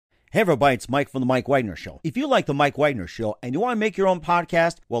Hey everybody, it's Mike from The Mike Wagner Show. If you like The Mike Wagner Show and you want to make your own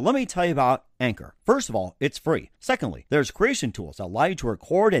podcast, well, let me tell you about Anchor. First of all, it's free. Secondly, there's creation tools that allow you to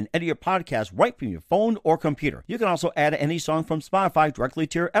record and edit your podcast right from your phone or computer. You can also add any song from Spotify directly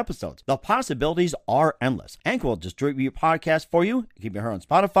to your episodes. The possibilities are endless. Anchor will distribute your podcast for you. You can be heard on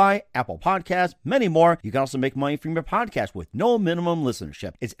Spotify, Apple Podcasts, many more. You can also make money from your podcast with no minimum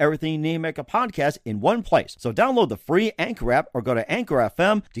listenership. It's everything you need to make a podcast in one place. So download the free Anchor app or go to Anchor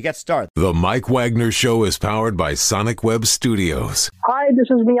FM to get started. The Mike Wagner Show is powered by Sonic Web Studios. Hi,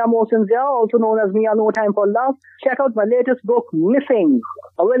 this is Mia Mosinzia, also known as Mia No Time for Love. Check out my latest book, Missing,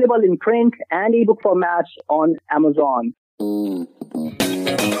 available in print and ebook formats on Amazon.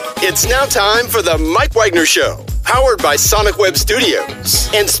 It's now time for the Mike Wagner Show, powered by Sonic Web Studios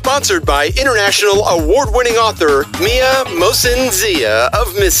and sponsored by international award-winning author Mia Mosinzia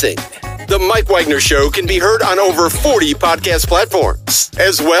of Missing. The Mike Wagner Show can be heard on over 40 podcast platforms,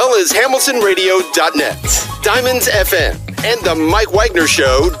 as well as HamiltonRadio.net, Diamonds FM, and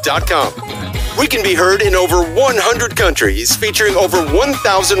TheMikeWagnerShow.com. We can be heard in over 100 countries, featuring over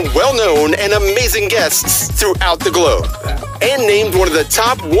 1,000 well-known and amazing guests throughout the globe. And named one of the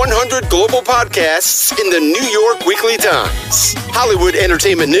top 100 global podcasts in the New York Weekly Times, Hollywood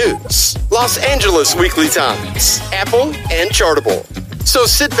Entertainment News, Los Angeles Weekly Times, Apple, and Chartable. So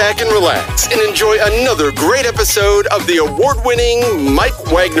sit back and relax and enjoy another great episode of the award-winning Mike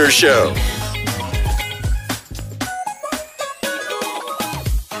Wagner Show.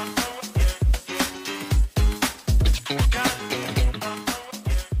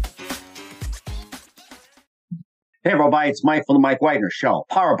 Hey everybody, it's Mike from The Mike Wagner Show,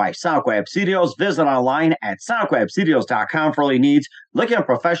 powered by Sonic Web Studios. Visit online at sonicwebstudios.com for all your needs. Look at a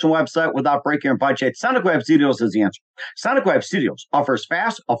professional website without breaking your budget. Sonic Web Studios is the answer. Sonic Web Studios offers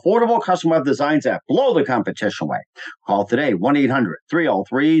fast, affordable custom web designs that blow the competition away. Call today,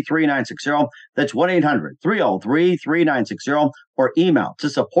 1-800-303-3960. That's 1-800-303-3960. Or email to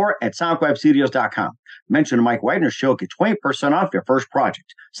support@sonicwebstudios.com. Mention the Mike Wagner Show, get 20% off your first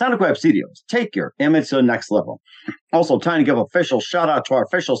project. Sonic Web Studios, take your image to the next level. Also, time to give an official shout out to our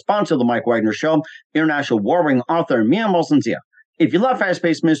official sponsor of the Mike Wagner Show, international award-winning author Mia Mosinzia. If you love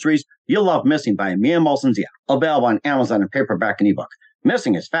fast-paced mysteries, you'll love Missing by Mia Mosinzia, available on Amazon in paperback and ebook.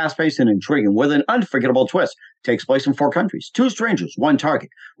 Missing is fast-paced and intriguing with an unforgettable twist. Takes place in 4 countries, 2 strangers, 1 target,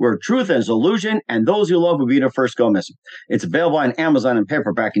 where truth is illusion and those you love will be the first go missing. It's available on Amazon in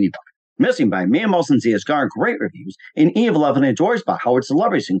paperback and ebook. Missing by Mia Mosinzia has garnered great reviews, and Eve 11 enjoys by Howard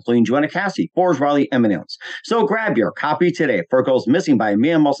celebrities, including Joanna Cassie, Forbes Riley, and Eminence. So grab your copy today for Girls Missing by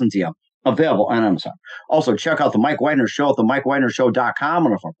Mia Mosinzia, available on Amazon. Also, check out The Mike Wagner Show at TheMikeWagnerShow.com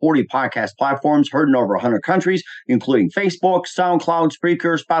on over 40 podcast platforms, heard in over 100 countries, including Facebook, SoundCloud,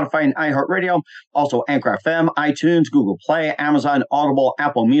 Spreaker, Spotify, and iHeartRadio. Also, Anchor FM, iTunes, Google Play, Amazon, Audible,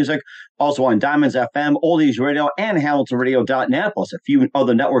 Apple Music. Also on Diamonds FM, Oldies Radio, and HamiltonRadio.net, plus a few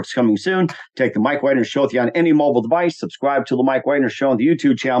other networks coming soon. Take The Mike Wagner Show with you on any mobile device. Subscribe to The Mike Wagner Show on the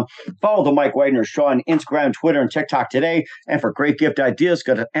YouTube channel. Follow The Mike Wagner Show on Instagram, Twitter, and TikTok today. And for great gift ideas,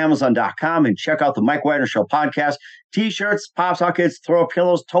 go to Amazon.com and check out The Mike Wagner Show podcast. T-shirts, pop sockets, throw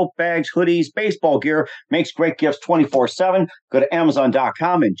pillows, tote bags, hoodies, baseball gear. Makes great gifts 24/7. Go to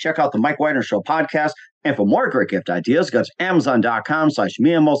Amazon.com and check out The Mike Wagner Show podcast. And for more great gift ideas, go to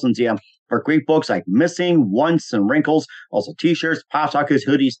Amazon.com/Mia Mosinzia for great books like Missing, Once, and Wrinkles. Also T-shirts, pop sockets,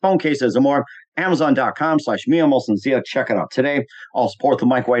 hoodies, phone cases, and more. Amazon.com/Mia Mosinzia. Check it out today. I'll support The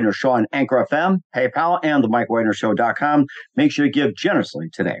Mike Wagner Show on Anchor FM, PayPal, and TheMikeWagnerShow.com. Make sure to give generously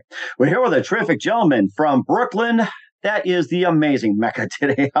today. We're here with a terrific gentleman from Brooklyn. That is the amazing Mecca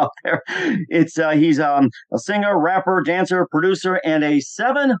today out there. He's a singer, rapper, dancer, producer, and a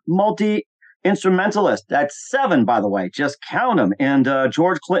 7 multi-instrumentalist. That's 7, by the way. Just count them. And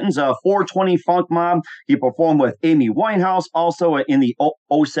George Clinton's 420 Funk Mob. He performed with Amy Winehouse, also in the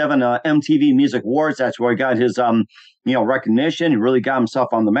 07 MTV Music Awards. That's where he got his recognition. He really got himself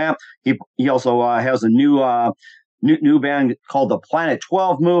on the map. He also has a new band called the Planet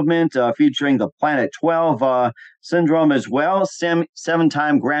 12 Movement, featuring the Planet 12 Syndrome as well.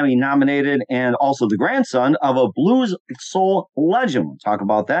 7-time Grammy nominated, and also the grandson of a blues soul legend. We'll talk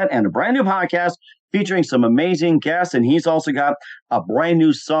about that, and a brand new podcast featuring some amazing guests. And he's also got a brand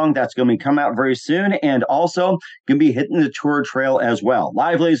new song that's going to come out very soon, and also going to be hitting the tour trail as well.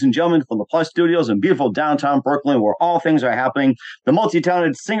 Live, ladies and gentlemen, from the Plus Studios in beautiful downtown Brooklyn, where all things are happening, the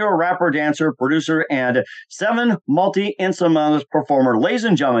multi-talented singer, rapper, dancer, producer, and 7 multi-instrumentalist performer, ladies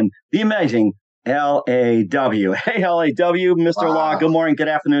and gentlemen, the amazing L.A.W. Hey, L.A.W., Mr. Wow. Law, good morning, good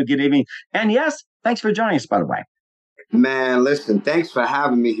afternoon, good evening. And yes, thanks for joining us, by the way. Man, listen, thanks for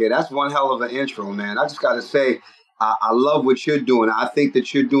having me here. That's one hell of an intro, man. I just got to say, I love what you're doing. I think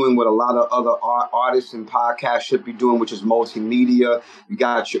that you're doing what a lot of other artists and podcasts should be doing, which is multimedia. You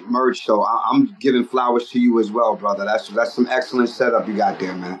got your merch, so I'm giving flowers to you as well, brother. That's some excellent setup you got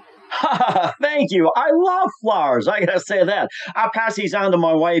there, man. Thank you. I love flowers. I gotta say that. I'll pass these on to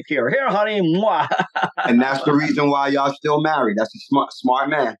my wife here. Here, honey. Mwah. And that's the reason why y'all still married. That's a smart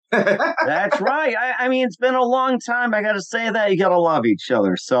man. That's right. I mean, it's been a long time. I gotta say that. You gotta love each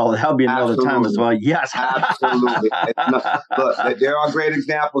other. So that'll be another time as well. Yes. Absolutely. Look, there are great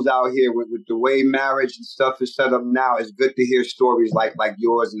examples out here with the way marriage and stuff is set up now. It's good to hear stories like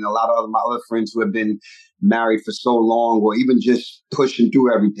yours and a lot of my other friends who have been married for so long, or even just pushing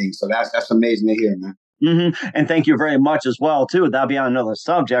through everything. So that's amazing to hear, man. Mm-hmm. And thank you very much as well, too. That'll be on another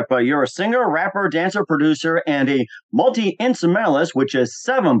subject, but you're a singer, rapper, dancer, producer, and a multi-instrumentalist, which is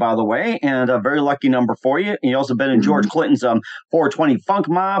 7, by the way, and a very lucky number for you. And you also been in George Clinton's 420 Funk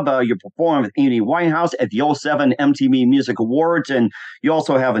Mob. You performed with Amy Winehouse at the 07 MTV Music Awards, and you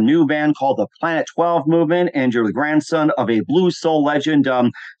also have a new band called the Planet 12 Movement, and you're the grandson of a blues soul legend,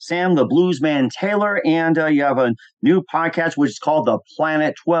 Sam the Bluesman Taylor, and you have a new podcast, which is called the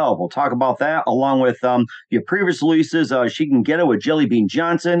Planet 12. We'll talk about that, along with your previous releases, She Can Get It with Jelly Bean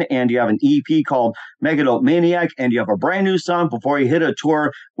Johnson, and you have an EP called Megadope Maniac, and you have a brand new song before you hit a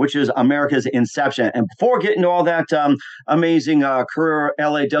tour, which is America's Inception. And before getting to all that amazing career,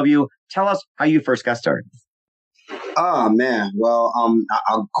 LAW, tell us how you first got started. Oh, man. Well,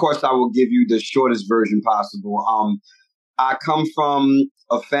 of course, I will give you the shortest version possible. I come from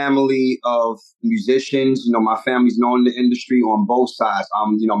a family of musicians. You know, my family's known in the industry on both sides.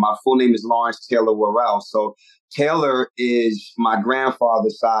 You know, my full name is Lawrence Taylor Worrell. So Taylor is my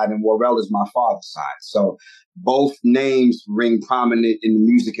grandfather's side and Worrell is my father's side. So both names ring prominent in the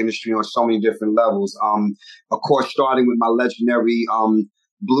music industry on so many different levels. Of course, starting with my legendary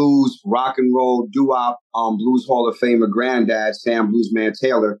blues, rock and roll, doo-wop, Blues Hall of Famer granddad, Sam Bluesman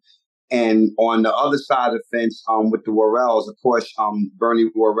Taylor. And on the other side of the fence, with the Worrells, of course, Bernie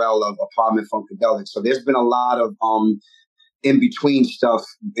Worrell of Apartment Funkadelic. So there's been a lot of in-between stuff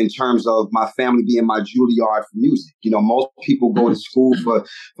in terms of my family being my Juilliard for music. You know, most people go to school for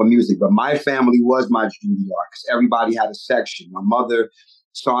music, but my family was my Juilliard because everybody had a section. My mother,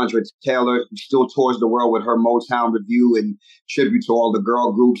 Sandra Taylor, who still tours the world with her Motown review and tribute to all the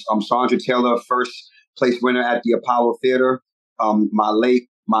girl groups. Sandra Taylor, first place winner at the Apollo Theater. My late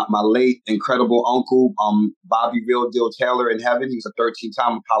incredible uncle, Bobby Real Deal Taylor in heaven. He was a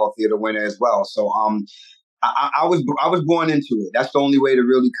 13-time Apollo Theater winner as well. So I was born into it. That's the only way to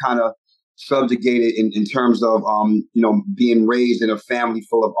really kind of subjugate it in terms of you know, being raised in a family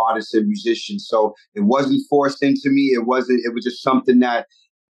full of artists and musicians. So it wasn't forced into me. It was just something that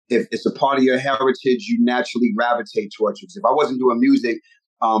if it's a part of your heritage, you naturally gravitate towards it. If I wasn't doing music,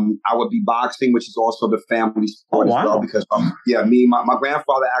 I would be boxing, which is also the family sport as well. Because my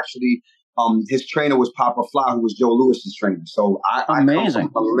grandfather actually, his trainer was Papa Fly, who was Joe Lewis's trainer. So I come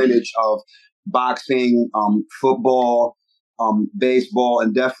from a lineage of boxing, football, baseball,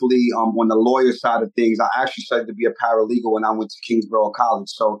 and definitely on the lawyer side of things. I actually studied to be a paralegal when I went to Kingsborough College.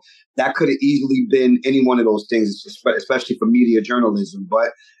 So that could have easily been any one of those things, especially for media journalism. But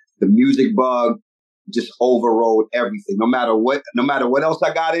the music bug just overrode everything. No matter what else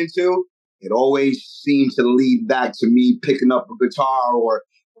I got into, it always seemed to lead back to me picking up a guitar or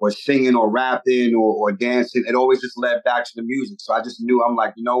singing or rapping or dancing. It always just led back to the music. So I just knew, I'm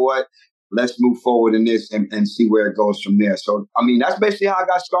like, you know what? Let's move forward in this and see where it goes from there. So, I mean, that's basically how I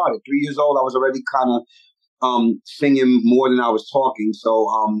got started. 3 years old, I was already kind of singing more than I was talking. So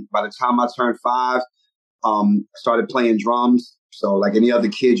by the time I turned 5, I started playing drums. So like any other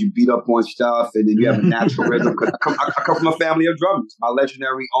kid, you beat up on stuff and then you have a natural rhythm. Cause I come from a family of drummers. My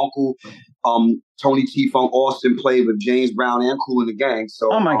legendary uncle, Tony T. Funk Austin, played with James Brown and Kool and the Gang.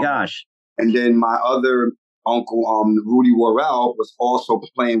 So, oh my gosh. And then my other uncle, Rudy Worrell, was also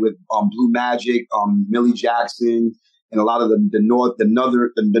playing with Blue Magic, Millie Jackson, and a lot of the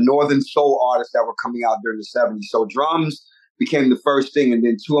Northern soul artists that were coming out during the 70s. So drums became the first thing. And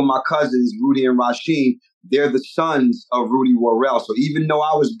then 2 of my cousins, Rudy and Rasheen, they're the sons of Rudy Worrell. So even though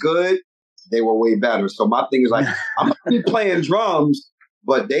I was good, they were way better. So my thing is like, I'm playing drums,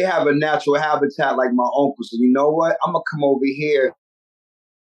 but they have a natural habitat like my uncle. So you know what? I'm going to come over here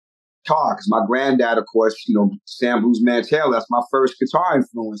guitar, because my granddad, of course, you know, Sam Bluesman Taylor, that's my first guitar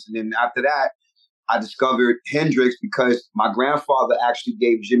influence. And then after that, I discovered Hendrix because my grandfather actually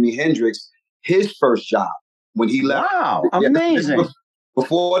gave Jimi Hendrix his first job when he left. Wow, amazing.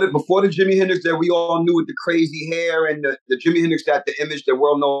 Before the Jimi Hendrix that we all knew with the crazy hair and the Jimi Hendrix that the image the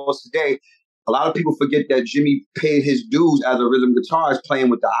world knows today, a lot of people forget that Jimmy paid his dues as a rhythm guitarist playing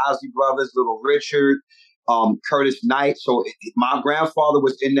with the Ozzy Brothers, Little Richard, Curtis Knight. So my grandfather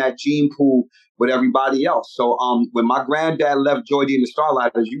was in that gene pool with everybody else. So when my granddad left Joy D and the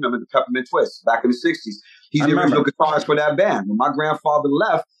Starlighters, you remember the Peppermint Twist back in the 60s. He's the original guitarist for that band. When my grandfather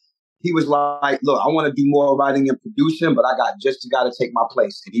left, he was like, look, I want to do more writing and producing, but I got to take my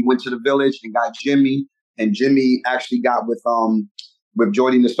place. And he went to the Village and got Jimmy, and Jimmy actually got with Joy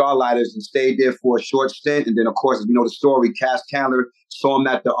D and the Starlighters and stayed there for a short stint. And then, of course, as we know the story, Cass Chandler saw him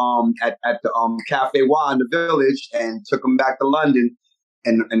at the Cafe Wa in the Village and took him back to London,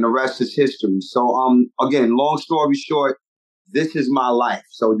 and the rest is history. So again, long story short, this is my life.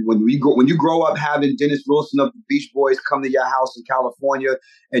 So when you grow up having Dennis Wilson of the Beach Boys come to your house in California,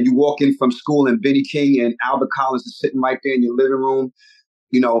 and you walk in from school and Benny King and Albert Collins is sitting right there in your living room,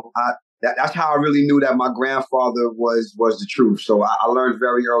 that's how I really knew that my grandfather was the truth. So I learned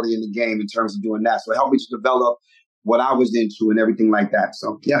very early in the game in terms of doing that. So it helped me to develop what I was into and everything like that.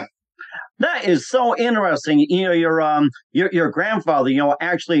 So yeah. That is so interesting. Your grandfather,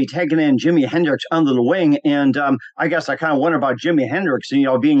 actually taking in Jimi Hendrix under the wing. And I guess I kind of wonder about Jimi Hendrix,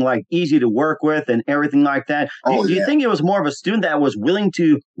 being like easy to work with and everything like that. Do you think he was more of a student that was willing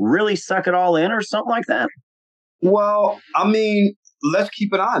to really suck it all in or something like that? Well, I mean, let's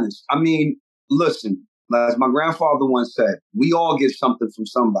keep it honest. I mean, listen, as my grandfather once said, we all get something from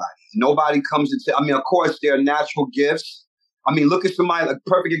somebody. Nobody comes and of course, there are natural gifts. I mean, look at somebody, like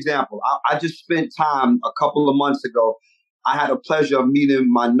perfect example. I just spent time a couple of months ago. I had a pleasure of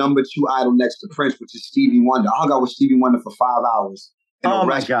meeting my number 2 idol next to Prince, which is Stevie Wonder. I hung out with Stevie Wonder for 5 hours. Oh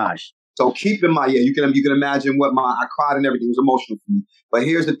my gosh. So keep in mind, you can imagine I cried and everything. It was emotional for me. But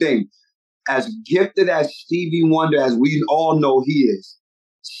here's the thing. As gifted as Stevie Wonder, as we all know he is,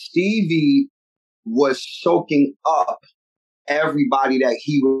 Stevie was soaking up everybody that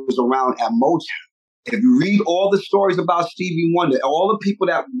he was around at Motown. If you read all the stories about Stevie Wonder, all the people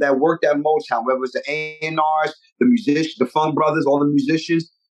that worked at Motown, whether it was the A&Rs, the musicians, the Funk Brothers, all the musicians,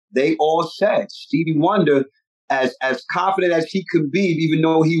 they all said Stevie Wonder, as confident as he could be, even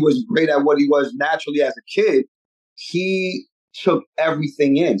though he was great at what he was naturally as a kid, he took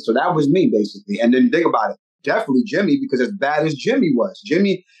everything in. So that was me, basically. And then think about it. Definitely Jimmy, because as bad as Jimmy was,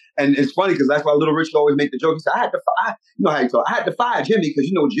 and it's funny because that's why Little Richard always make the joke. He said, I had to fire Jimmy because,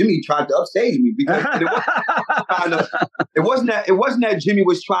 Jimmy tried to upstage me. Because it wasn't that Jimmy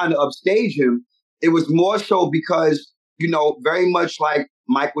was trying to upstage him. It was more so because, very much like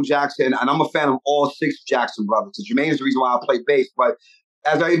Michael Jackson, and I'm a fan of all 6 Jackson brothers. So Jermaine is the reason why I play bass. But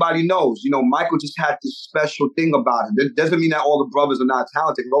as everybody knows, Michael just had this special thing about him. It doesn't mean that all the brothers are not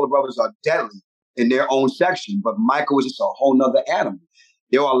talented. All the brothers are deadly in their own section. But Michael was just a whole nother animal.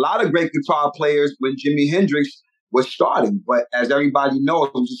 There were a lot of great guitar players when Jimi Hendrix was starting. But as everybody knows,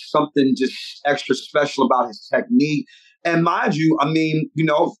 it was just something just extra special about his technique. And mind you,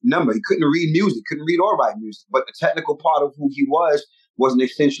 remember, he couldn't read music, couldn't read or write music. But the technical part of who he was an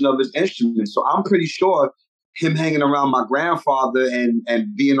extension of his instrument. So I'm pretty sure him hanging around my grandfather and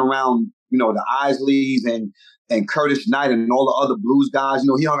being around, the Isleys and Curtis Knight and all the other blues guys,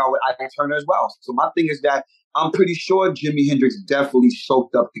 he hung out with Ike Turner as well. So my thing is that I'm pretty sure Jimi Hendrix definitely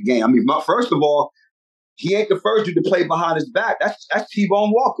soaked up the game. I mean, first of all, he ain't the first dude to play behind his back. That's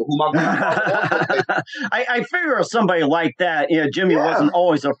T-Bone Walker, who my grandfather also played. I figure if somebody like that, Jimmy wasn't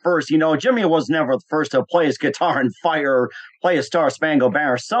always the first. Jimmy was never the first to play his guitar and play a Star Spangled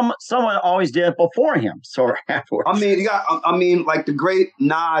Banner. Someone always did it before him, so afterwards. Like the great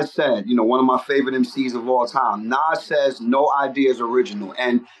Nas said, one of my favorite MCs of all time. Nas says no idea is original,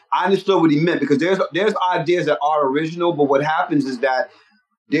 and I understood what he meant because there's ideas that are original, but what happens is that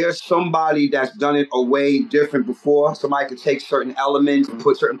there's somebody that's done it a way different before. Somebody could take certain elements and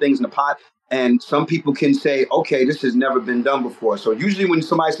put certain things in the pot. And some people can say, okay, this has never been done before. So usually when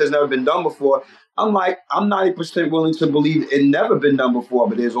somebody says never been done before, I'm 90% willing to believe it never been done before.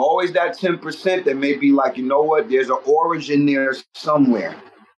 But there's always that 10% that may be like, there's an origin there somewhere.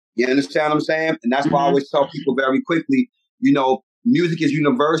 You understand what I'm saying? And that's why I always tell people very quickly, music is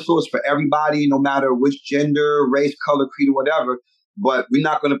universal. It's for everybody, no matter which gender, race, color, creed, or whatever. But we're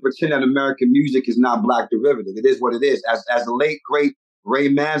not going to pretend that American music is not Black derivative. It is what it is. As the late, great Ray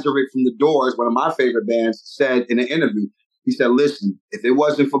Manzarek from The Doors, one of my favorite bands, said in an interview, he said, listen, if it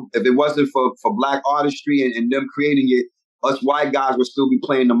wasn't for Black artistry and them creating it, us white guys would still be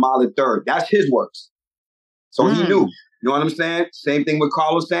playing the Mollet Third. That's his works. So he knew. You know what I'm saying? Same thing with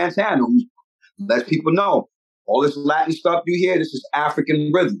Carlos Santana, who lets people know all this Latin stuff you hear, this is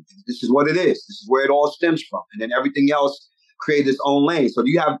African rhythm. This is what it is. This is where it all stems from. And then everything else create its own lane. So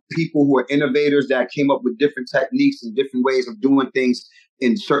you have people who are innovators that came up with different techniques and different ways of doing things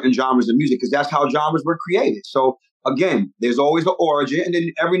in certain genres of music, because that's how genres were created. So again, there's always an origin. And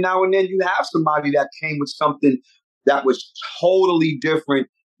then every now and then you have somebody that came with something that was totally different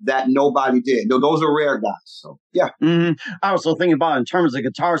that nobody did. No, those are rare guys. So, yeah. Mm-hmm. I also think about in terms of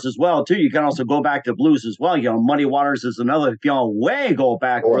guitars as well, too. You can also go back to blues as well. Muddy Waters is another, if you way go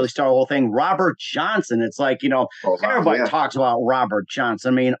back, really start the whole thing. Robert Johnson. It's like, everybody talks about Robert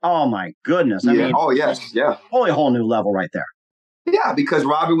Johnson. I mean, oh, my goodness. I mean, oh, yes. Yeah. Totally whole new level right there. Yeah, because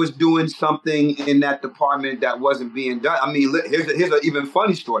Robert was doing something in that department that wasn't being done. I mean, here's an even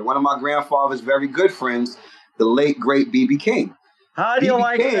funny story. One of my grandfather's very good friends, the late, great B.B. King. How do you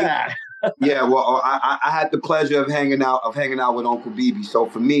like that? Yeah, well, I had the pleasure of hanging out with Uncle BB. So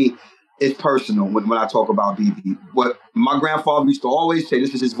for me, it's personal when I talk about BB. What my grandfather used to always say,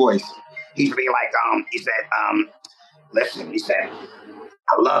 this is his voice. He used to be like, he said, listen, he said,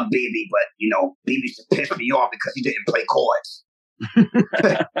 I love BB, but BB used to piss me off because he didn't play chords.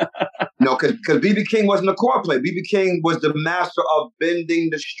 No, because BB King wasn't a chord player. BB King was the master of bending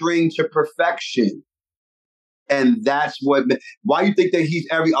the string to perfection. And that's why you think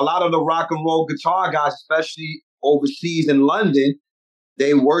that a lot of the rock and roll guitar guys, especially overseas in London,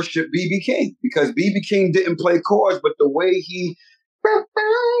 they worship BB King because BB King didn't play chords, but the way he,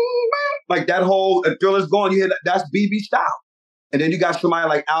 like that whole Thriller's Gone, you hear that's BB style. And then you got somebody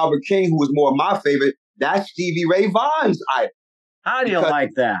like Albert King, who was more of my favorite. That's Stevie Ray Vaughan's idol. How do you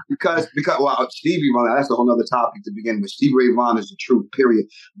like that? Because Stevie Ray, that's a whole other topic to begin with. Stevie Ray Vaughan is the truth, period.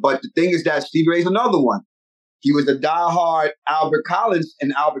 But the thing is that Stevie Ray's another one. He was a diehard Albert Collins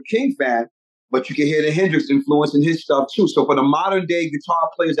and Albert King fan, but you can hear the Hendrix influence in his stuff too. So for the modern day guitar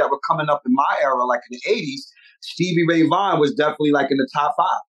players that were coming up in my era, like in the 80s, Stevie Ray Vaughan was definitely like in the top 5.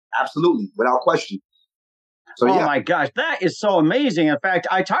 Absolutely, without question. So, oh my gosh, that is so amazing. In fact,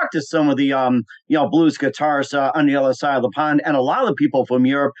 I talked to some of the blues guitarists on the other side of the pond, and a lot of the people from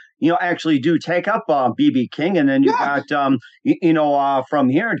Europe, actually do take up BB King, and then you got from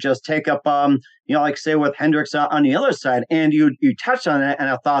here just take up like say with Hendrix on the other side, and you touched on it, and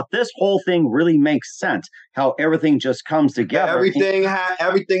I thought this whole thing really makes sense. How everything just comes together. Everything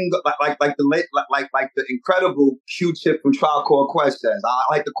like the incredible Q-Tip from Tribe Called Quest says.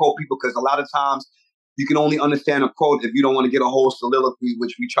 I like to quote people because a lot of times you can only understand a quote if you don't want to get a whole soliloquy,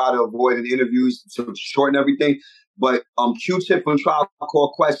 which we try to avoid in interviews to shorten everything. But Q-Tip from Tribe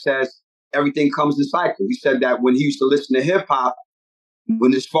Called Quest says everything comes in cycle. He said that when he used to listen to hip hop,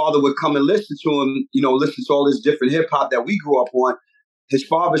 when his father would come and listen to him, listen to all this different hip hop that we grew up on, his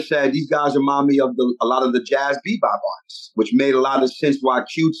father said these guys remind me of a lot of the jazz bebop artists, which made a lot of sense why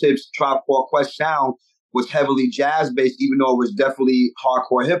Q-Tip's Tribe Called Quest sound was heavily jazz-based, even though it was definitely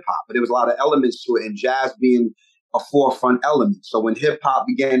hardcore hip-hop. But there was a lot of elements to it, and jazz being a forefront element. So when hip-hop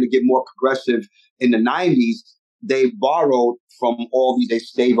began to get more progressive in the 90s, they borrowed from all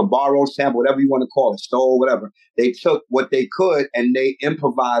these, they borrowed, sample, whatever you want to call it, stole, whatever. They took what they could, and they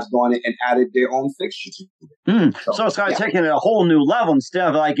improvised on it and added their own fixtures to it. So it's kind of taking it a whole new level.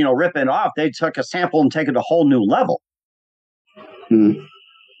 Instead of ripping it off, they took a sample and take it a whole new level. And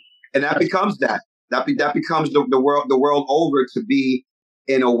that becomes that. That becomes the world over to be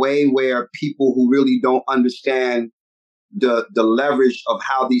in a way where people who really don't understand the leverage of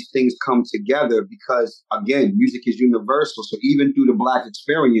how these things come together, because again, music is universal. So even through the Black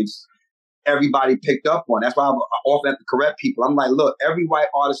experience, everybody picked up on. That's why I often have to correct people. I'm like, look, every white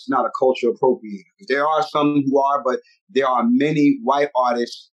artist is not a culture appropriator. There are some who are, but there are many white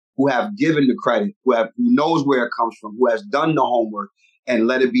artists who have given the credit, who knows where it comes from, who has done the homework and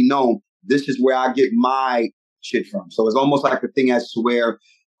let it be known. This is where I get my shit from. So it's almost like a thing as to where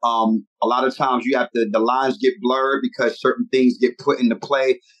a lot of times you have the lines get blurred because certain things get put into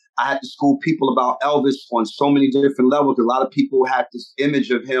play. I had to school people about Elvis on so many different levels. A lot of people had this image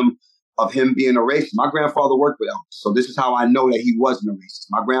of him being a racist. My grandfather worked with Elvis. So this is how I know that he wasn't a racist.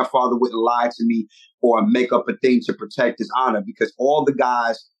 My grandfather wouldn't lie to me or make up a thing to protect his honor, because all the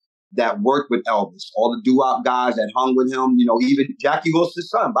guys that worked with Elvis, all the doo-wop guys that hung with him, even Jackie Wilson's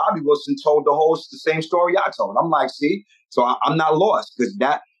son, Bobby Wilson, told the same story I told. I'm like, see, so I'm not lost, because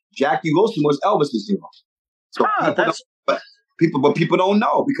that Jackie Wilson was Elvis's hero. So people don't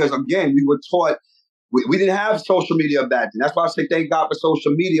know, because again, we were taught, we didn't have social media back then. That's why I say thank God for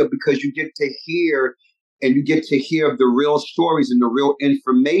social media, because you get to hear the real stories and the real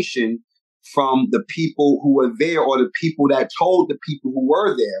information from the people who were there, or the people that told the people who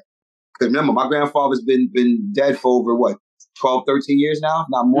were there. Because remember, my grandfather's been dead for over, 12, 13 years now,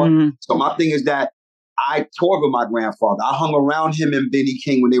 not more. Mm-hmm. So my thing is that I toured with my grandfather. I hung around him and Benny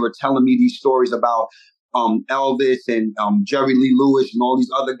King when they were telling me these stories about Elvis and Jerry Lee Lewis and all these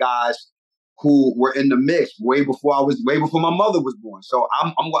other guys who were in the mix way before my mother was born. So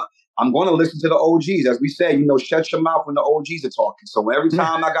I'm going to listen to the OGs. As we say, shut your mouth when the OGs are talking. So every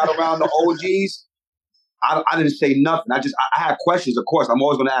time I got around the OGs, I didn't say nothing. I had questions, of course. I'm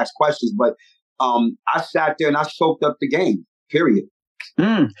always going to ask questions, but I sat there and I soaked up the game, period.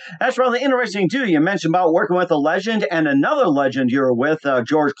 That's really interesting, too. You mentioned about working with a legend and another legend you're with,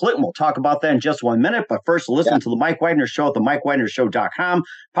 George Clinton. We'll talk about that in just 1 minute. But first, listen to The Mike Widener Show at themikewagnershow.com.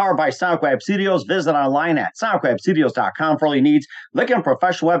 Powered by Sonic Web Studios. Visit online at sonicwebstudios.com for all your needs. Look at a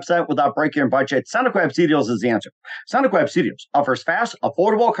professional website without breaking your budget. Sonic Web Studios is the answer. Sonic Web Studios offers fast,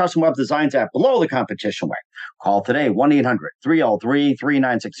 affordable custom web designs at below the competition rate. Call today,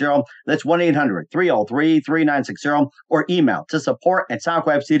 1-800-303-3960. That's 1-800-303-3960. Or email to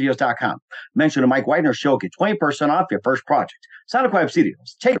support@sonicwebstudios.com. Mention the Mike Widener Show. Get 20% off your first project. Sonic Web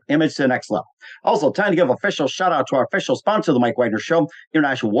Studios. Take image to the next level. Also, time to give official shout out to our official sponsor of the Mike Widener Show,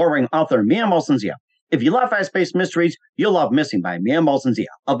 international warring author Mia Molson-Zia. If you love fast-paced mysteries, you'll love Missing by Mia Molson-Zia.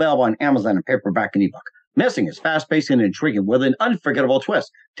 Available on Amazon in paperback and ebook. Missing is fast-paced and intriguing with an unforgettable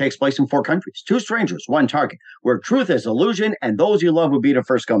twist. Takes place in 4 countries, 2 strangers, 1 target, where truth is illusion and those you love will be the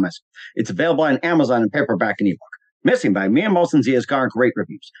first go missing. It's available on Amazon in paperback and ebook. Missing by Mia Molson-Zia has garnered great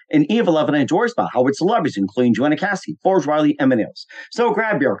reviews. And Eve 11 enjoys about how its celebrities, including Joanna Cassidy, Forrest Riley, and Mills. So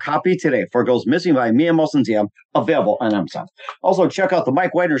grab your copy today for Goes Missing by Mia Molson-Zia, available on Amazon. Also, check out The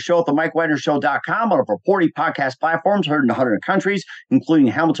Mike Widener Show at themikewagnershow.com on our 40 podcast platforms heard in 100 countries,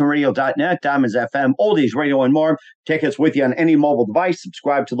 including HamiltonRadio.net, Diamonds FM, Oldies Radio, and more. Take us with you on any mobile device.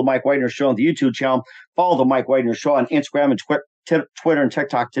 Subscribe to The Mike Widener Show on the YouTube channel. Follow The Mike Widener Show on Instagram and Twitter and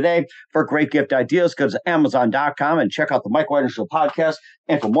TikTok today. For great gift ideas, go to Amazon.com and check out the Mike Widener Show podcast.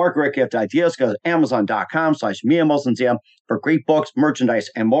 And for more great gift ideas, go to Amazon.com/Mia Molson-Zia for great books, merchandise,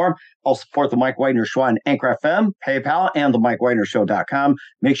 and more. Also support the Mike Widener Show on Anchor FM, PayPal, and the MikeWidenerShow.com.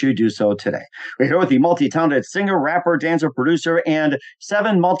 Make sure you do so today. We're here with the multi-talented singer, rapper, dancer, producer, and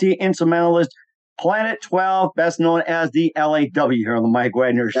 7 multi-instrumentalist Planet 12, best known as the LAW here on the Mike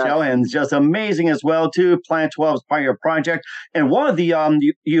Widener Show, and just amazing as well, too. Planet 12 is part of your project. And one of the,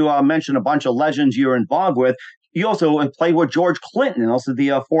 you mentioned a bunch of legends you're involved with. You also played with George Clinton and also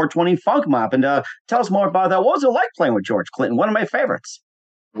the 420 Funk Mob. And tell us more about that. What was it like playing with George Clinton? One of my favorites.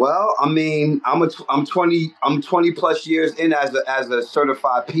 Well, I mean, I'm 20 plus years in as a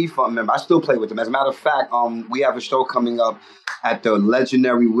certified P-Funk member. I still play with him. As a matter of fact, we have a show coming up at the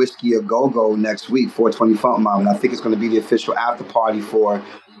legendary Whiskey A Go-Go next week, 420 Funk Mob, and I think it's going to be the official after party for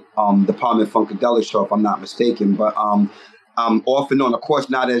the Parliament Funkadelic show, if I'm not mistaken. But off and on, of course,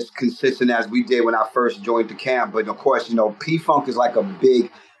 not as consistent as we did when I first joined the camp, but of course, P-Funk is like a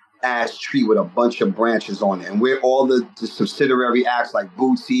big ass tree with a bunch of branches on it, and we're all the subsidiary acts like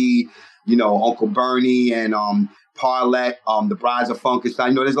Bootsy, Uncle Bernie, and Parlette, the Brides of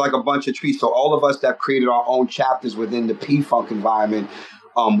Funkistan. There's like a bunch of trees. So all of us that created our own chapters within the P-Funk environment,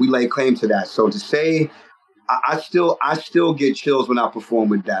 we lay claim to that. So to say, I still get chills when I perform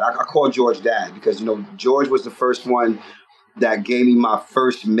with Dad. I call George Dad because George was the first one that gave me my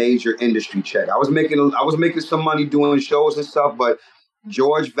first major industry check. I was making some money doing shows and stuff, but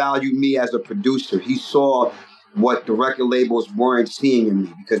George valued me as a producer. He saw what the record labels weren't seeing in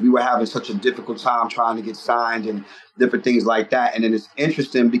me because we were having such a difficult time trying to get signed and different things like that. And then it's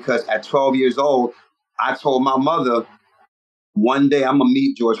interesting because at 12 years old, I told my mother, one day I'm going to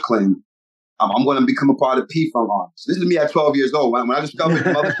meet George Clinton. I'm going to become a part of P-Funk artists. This is me at 12 years old. When I discovered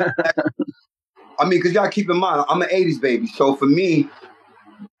mother, because you got to keep in mind, I'm an 80s baby. So for me,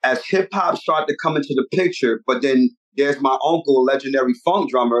 as hip-hop started to come into the picture, but then there's my uncle, legendary funk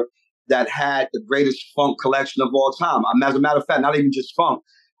drummer, that had the greatest funk collection of all time. As a matter of fact, not even just funk.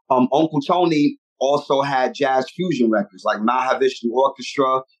 Uncle Tony also had jazz fusion records like Mahavishnu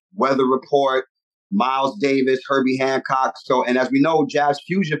Orchestra, Weather Report, Miles Davis, Herbie Hancock. And as we know, jazz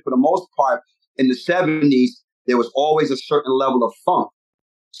fusion, for the most part, in the 70s, there was always a certain level of funk.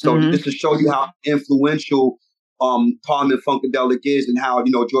 So just to show you how influential Parliament Funkadelic is, and how,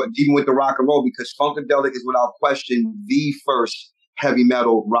 even with the rock and roll, because Funkadelic is without question the first heavy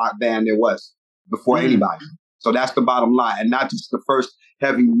metal rock band there was before anybody. So that's the bottom line. And not just the first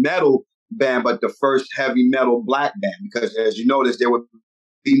heavy metal band, but the first heavy metal black band. Because as you notice, there would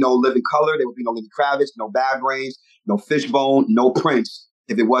be no Living Colour, there would be no Lenny Kravitz, no Bad Brains, no Fishbone, no Prince,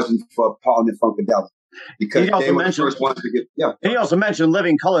 if it wasn't for Parliament Funkadelic. Because they were the first ones to get, He also mentioned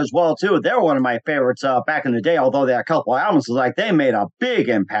Living Colour as well, too. They were one of my favorites back in the day, although they had a couple of albums. They made a big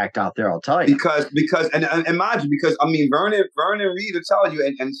impact out there, I'll tell you. Because and mind you, because, Vernon Reid will tell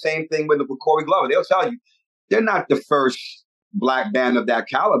you, and same thing with Corey Glover, they'll tell you, they're not the first black band of that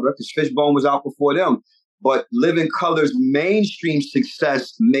caliber, because Fishbone was out before them. But Living Colour's mainstream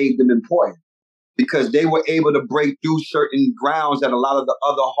success made them important. because they were able to break through certain grounds that a lot of the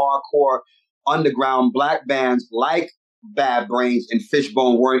other hardcore underground black bands like Bad Brains and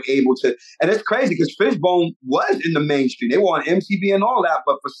Fishbone weren't able to. And it's crazy because Fishbone was in the mainstream. They were on MTV and all that,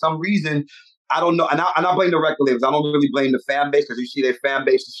 but for some reason, I don't know. And I blame the record labels. I don't really blame the fan base because you see their fan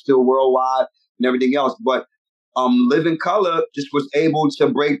base is still worldwide and everything else. But Living Color just was able to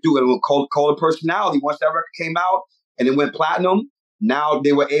break through. And Color Personality, once that record came out and it went platinum, now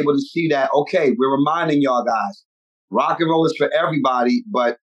they were able to see that, okay, we're reminding y'all guys, rock and roll is for everybody,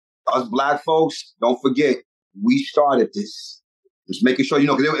 but us black folks, don't forget, we started this. Just making sure,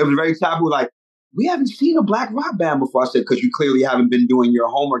 because it was very taboo, like, we haven't seen a black rock band before. I said, because you clearly haven't been doing your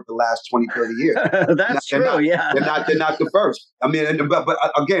homework the last 20, 30 years. That's true, yeah. They're not the first. I mean, but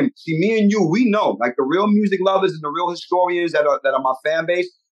again, see, me and you, we know, like the real music lovers and the real historians that are my fan base,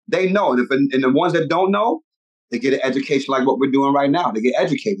 they know. And the ones that don't know, they get an education like what we're doing right now. They get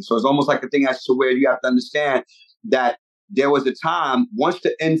educated. So it's almost like a thing as to where you have to understand that there was a time, once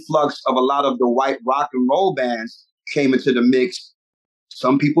the influx of a lot of the white rock and roll bands came into the mix,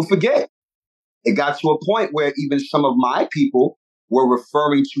 some people forget. It got to a point where even some of my people were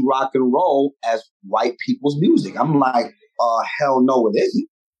referring to rock and roll as white people's music. I'm like, hell no, it isn't.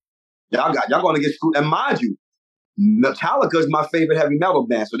 Y'all going to get screwed. And mind you, Metallica is my favorite heavy metal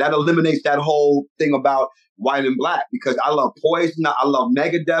band. So that eliminates that whole thing about white and black, because I love Poison, I love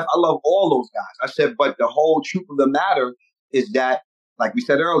Megadeth, I love all those guys. I said, but the whole truth of the matter is that, like we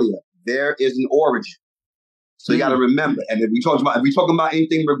said earlier, there is an origin. So you got to remember. And if we talking about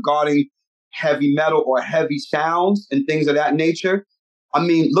anything regarding heavy metal or heavy sounds and things of that nature, I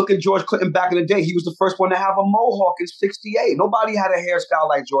mean, look at George Clinton back in the day. He was the first one to have a mohawk in '68. Nobody had a hairstyle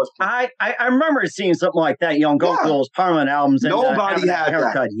like George Clinton. I remember seeing something like that, go through those Parliament albums. And, nobody had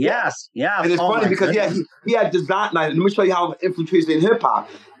haircut. That. Yes, yeah. And it's funny because he had design. Like, let me show you how infiltrated in hip hop.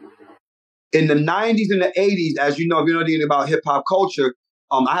 In the 90s and the 80s, as you know, if you know anything about hip hop culture,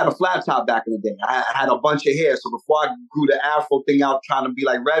 I had a flat top back in the day. I had a bunch of hair. So before I grew the afro thing out trying to be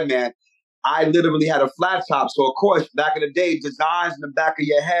like Redman, I literally had a flat top. So, of course, back in the day, designs in the back of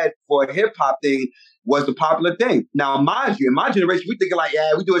your head for a hip-hop thing was the popular thing. Now, mind you, in my generation, we thinking like, yeah,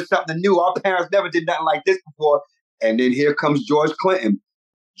 we're doing something new. Our parents never did nothing like this before. And then here comes George Clinton.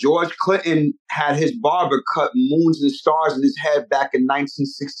 George Clinton had his barber cut moons and stars in his head back in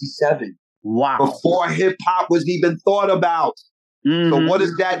 1967. Wow. Before hip-hop was even thought about. Mm-hmm. So what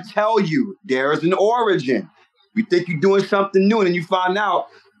does that tell you? There's an origin. You think you're doing something new, and then you find out,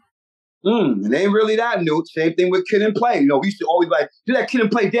 it ain't really that new. Same thing with Kid and Play. We used to always like, do that Kid and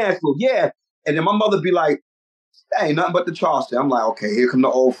Play dance move. Yeah. And then my mother be like, that ain't nothing but the Charleston. I'm like, okay, here come the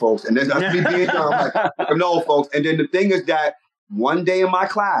old folks. And then that's me being young. I'm like, here come the old folks. And then the thing is that one day in my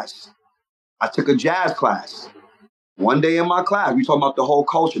class, I took a jazz class. One day in my class, we talking about the whole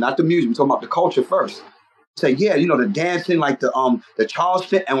culture, not the music. We talking about the culture first. Say, yeah, the dancing, like the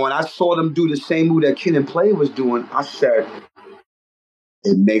Charleston. And when I saw them do the same move that Kid and Play was doing, I said,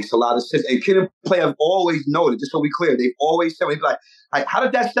 it makes a lot of sense. And Kid and Play have always noted, just so we clear, they've always said, like, how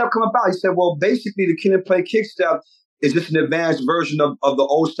did that step come about? He said, well, basically the Kid and Play kick step is just an advanced version of the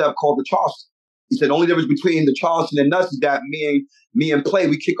old step called the Charleston. He said the only difference between the Charleston and us is that me and Play,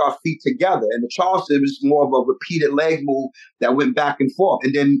 we kick our feet together. And the Charleston was more of a repeated leg move that went back and forth.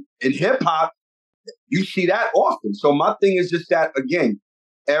 And then in hip hop, you see that often. So my thing is just that, again,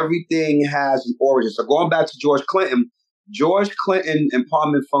 everything has an origin. So going back to George Clinton and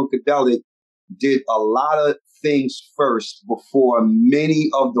Parliament Funkadelic did a lot of things first before many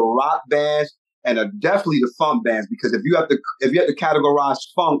of the rock bands and definitely the funk bands. Because if you have to categorize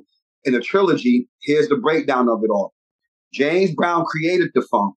funk in a trilogy, here's the breakdown of it all. James Brown created the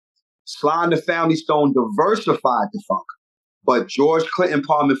funk. Sly and the Family Stone diversified the funk. But George Clinton,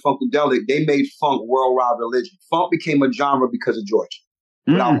 Parliament Funkadelic, they made funk worldwide religion. Funk became a genre because of George,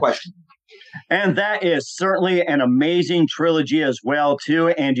 without question. And that is certainly an amazing trilogy as well, too.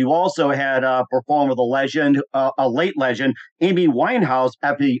 And you also had performed with a late legend, Amy Winehouse,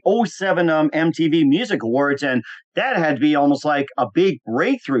 at the 2007 MTV Music Awards. And that had to be almost like a big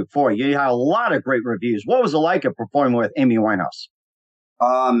breakthrough for you. You had a lot of great reviews. What was it like of performing with Amy Winehouse?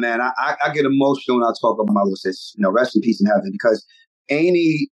 Man, I get emotional when I talk about my little sis. Rest in peace in heaven. Because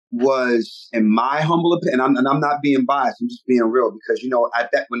Amy was, in my humble opinion, and I'm not being biased, I'm just being real, because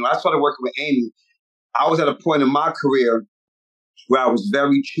when I started working with Amy, I was at a point in my career where I was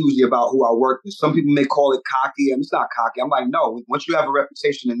very choosy about who I worked with. Some people may call it cocky, and it's not cocky. I'm like, no, once you have a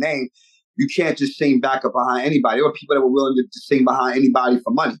reputation and name, you can't just sing backup behind anybody. There were people that were willing to sing behind anybody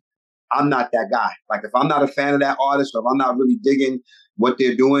for money. I'm not that guy. Like, if I'm not a fan of that artist, or if I'm not really digging what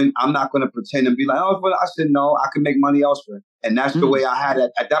they're doing. I'm not going to pretend and be like, oh, but I said, no, I can make money elsewhere. And that's the way I had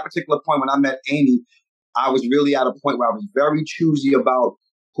it. At that particular point when I met Amy, I was really at a point where I was very choosy about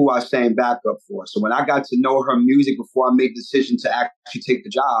who I sang backup for. So when I got to know her music before I made the decision to actually take the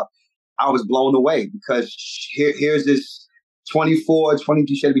job, I was blown away because here's this 24,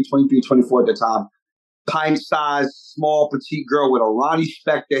 22, she had to be 23, 24 at the time, pint-sized, small, petite girl with a Ronnie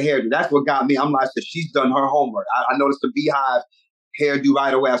Spector hairdo. That's what got me. I'm like, I said, she's done her homework. I noticed the Beehive hairdo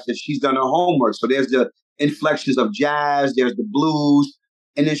right away. I said, she's done her homework. So there's the inflections of jazz, there's the blues,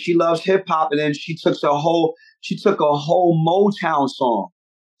 and then she loves hip hop. And then she took a whole Motown song.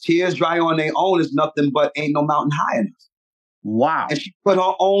 Tears Dry on Their Own is nothing but Ain't No Mountain High Enough. Wow. And she put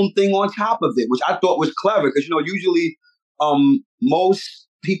her own thing on top of it, which I thought was clever because, usually most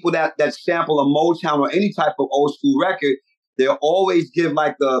people that sample a Motown or any type of old school record, they'll always give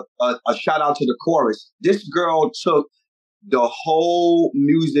like a shout out to the chorus. This girl took the whole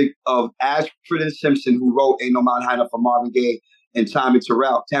music of Ashford and Simpson, who wrote Ain't No Mountain High Enough for Marvin Gaye and Tammy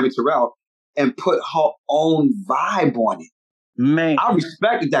Terrell, and put her own vibe on it. Man, I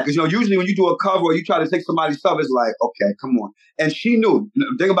respected that because usually when you do a cover or you try to take somebody's stuff, it's like, okay, come on. And she knew.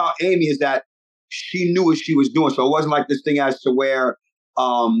 The thing about Amy is that she knew what she was doing, so it wasn't like this thing as to where,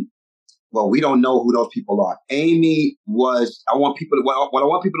 we don't know who those people are. Amy was. What I want people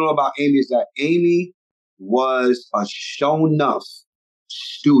to know about Amy is that Amy was a show-enough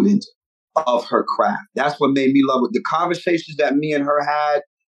student of her craft. That's what made me love it. The conversations that me and her had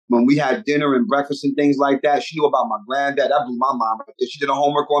when we had dinner and breakfast and things like that, she knew about my granddad. That blew my mind. She did her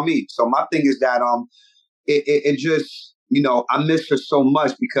homework on me. So my thing is that it just, I miss her so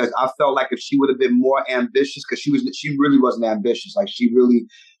much because I felt like if she would have been more ambitious, because she really wasn't ambitious. Like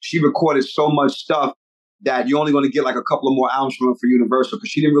she recorded so much stuff that you're only going to get like a couple of more albums from her for Universal, because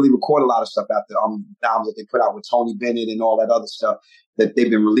she didn't really record a lot of stuff after albums that they put out with Tony Bennett and all that other stuff that they've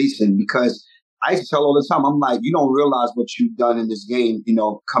been releasing. Because I used to tell all the time, I'm like, you don't realize what you've done in this game,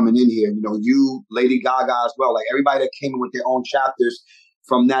 coming in here. You, Lady Gaga as well. Like everybody that came in with their own chapters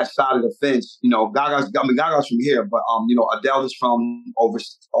from that side of the fence. Gaga's from here, but Adele is from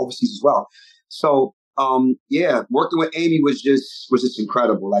overseas as well. So working with Amy was just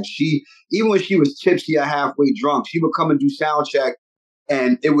incredible. Like even when she was tipsy or halfway drunk, she would come and do sound check,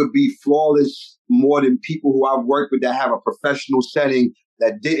 and it would be flawless more than people who I've worked with that have a professional setting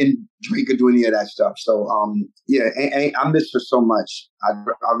that didn't drink or do any of that stuff. So, I miss her so much. I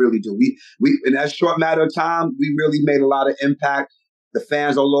really do. We in that short matter of time, we really made a lot of impact. The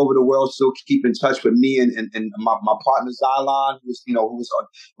fans all over the world still keep in touch with me and my partner Xylon, who was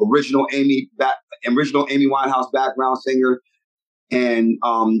an original Amy Winehouse background singer. And,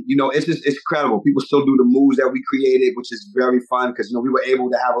 it's incredible. People still do the moves that we created, which is very fun because, we were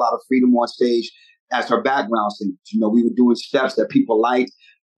able to have a lot of freedom on stage as her background singers. We were doing steps that people liked,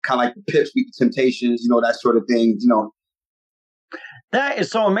 kind of like the Pips, Beat the Temptations, that sort of thing, That is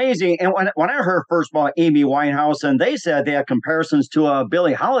so amazing. And when I heard first about Amy Winehouse, and they said they had comparisons to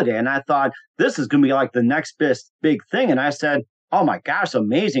Billie Holiday, and I thought this is going to be like the next big thing. And I said, oh my gosh,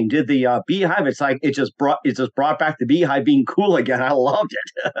 amazing. Did the Beehive, it's like it just brought back the Beehive being cool again. I loved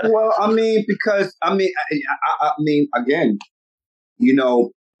it. Well, because again,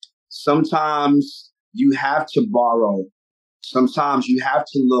 sometimes you have to borrow. Sometimes you have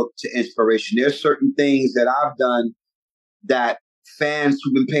to look to inspiration. There's certain things that I've done that fans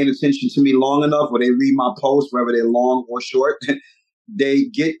who've been paying attention to me long enough, where they read my posts, whether they're long or short, they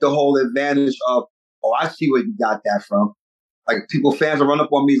get the whole advantage of, oh, I see where you got that from. Like fans will run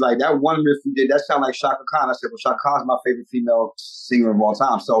up on me like, that one riff you did, that sound like Chaka Khan. I said, well, Chaka Khan's my favorite female singer of all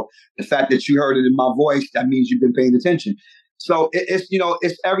time. So the fact that you heard it in my voice, that means you've been paying attention. So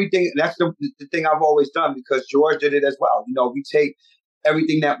it's everything. That's the thing I've always done, because George did it as well. We take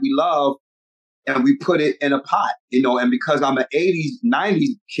everything that we love and we put it in a pot, and because I'm an 80s, 90s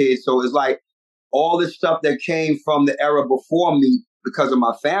kid, so it's like all this stuff that came from the era before me because of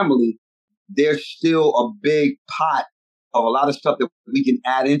my family, there's still a big pot of a lot of stuff that we can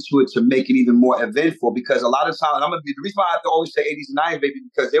add into it to make it even more eventful. Because a lot of times, the reason why I have to always say 80s and 90s, baby,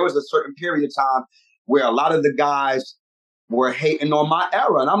 because there was a certain period of time where a lot of the guys were hating on my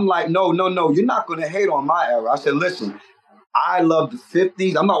era. And I'm like, no, you're not going to hate on my era. I said, listen, I love the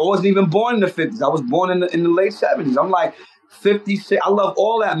 50s. I wasn't even born in the 50s. I was born in the late 70s. I'm like, 50s, I love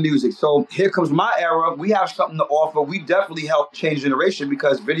all that music. So here comes my era. We have something to offer. We definitely helped change generation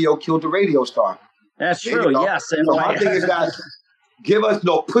because video killed the radio star. That's true, yes. And so my thing is that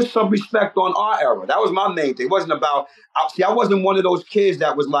put some respect on our era. That was my main thing. It wasn't about, I wasn't one of those kids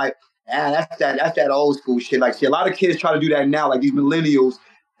that was like, that's that old school shit. Like, a lot of kids try to do that now, like these millennials.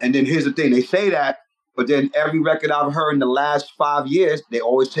 And then here's the thing, they say that, But then every record I've heard in the last 5 years, they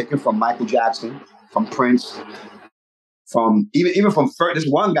always taken from Michael Jackson, from Prince, from even from this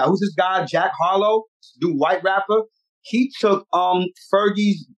one guy. Who's this guy? Jack Harlow, dude, white rapper. He took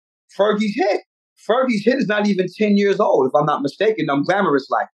Fergie's hit. Fergie's hit is not even 10 years old, if I'm not mistaken. Glamorous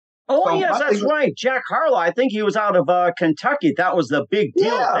Life. Oh, So yes, that's right. Jack Harlow. I think he was out of Kentucky. That was the big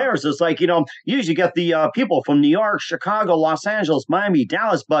deal of theirs. It's like, you usually get the people from New York, Chicago, Los Angeles, Miami,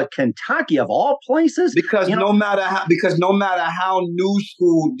 Dallas, but Kentucky of all places. Because no matter how new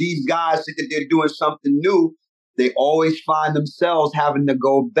school these guys think that they're doing something new, they always find themselves having to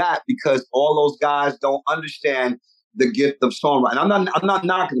go back because all those guys don't understand the gift of songwriting. I'm not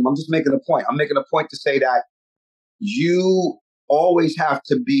knocking them. I'm just making a point. I'm making a point to say that you always have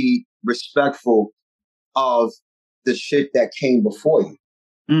to be respectful of the shit that came before you.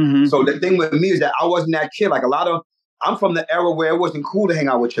 Mm-hmm. So the thing with me is that I wasn't that kid. Like I'm from the era where it wasn't cool to hang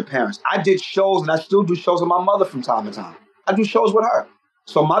out with your parents. I did shows and I still do shows with my mother from time to time. I do shows with her.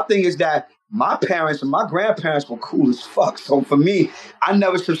 So my thing is that my parents and my grandparents were cool as fuck. So for me, I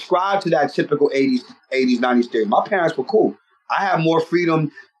never subscribed to that typical 80s, 90s theory. My parents were cool. I had more freedom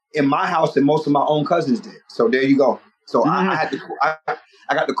in my house than most of my own cousins did. So there you go. So I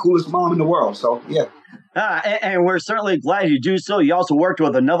got the coolest mom in the world. So yeah. And we're certainly glad you do so. You also worked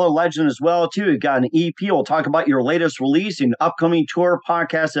with another legend as well, too. You got an EP. We'll talk about your latest release and upcoming tour,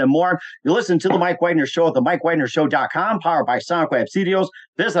 podcast, and more. You listen to The Mike Wagner Show at themikewagnershow.com, powered by Sonic Web Studios.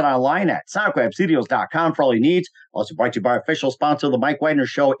 Visit online at sonicwebstudios.com for all your needs. Also brought to you by official sponsor of The Mike Wagner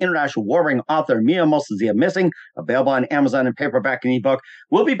Show, international warring author Mia Mosazia Missing, available on Amazon and paperback and ebook.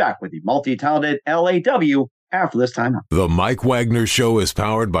 We'll be back with the multi-talented LAW after this time. The Mike Wagner Show is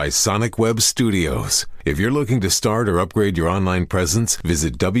powered by Sonic Web Studios. If you're looking to start or upgrade your online presence,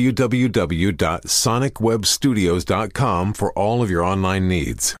 visit www.sonicwebstudios.com for all of your online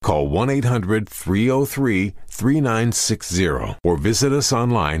needs. Call 1-800-303-3960 or visit us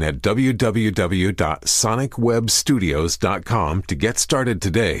online at www.sonicwebstudios.com to get started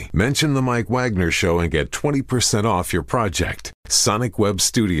today. Mention The Mike Wagner Show and get 20% off your project. Sonic Web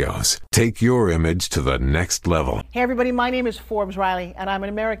Studios. Take your image to the next level. Hey everybody, my name is Forbes Riley and I'm an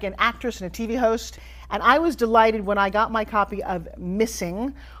American actress and a TV host. And I was delighted when I got my copy of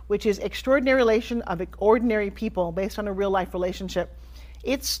Missing, which is Extraordinary Relation of Ordinary People based on a real life relationship.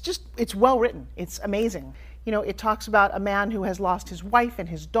 It's well written. It's amazing. It talks about a man who has lost his wife and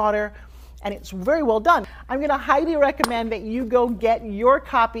his daughter, and it's very well done. I'm going to highly recommend that you go get your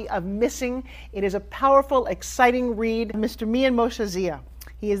copy of Missing. It is a powerful, exciting read. Mr. Mian Moshazia.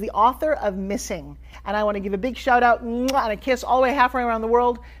 He is the author of Missing. And I want to give a big shout out and a kiss all the way halfway around the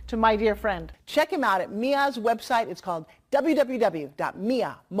world to my dear friend. Check him out at Mia's website. It's called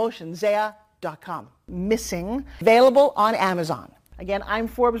www.miamotionzea.com. Missing, available on Amazon. Again, I'm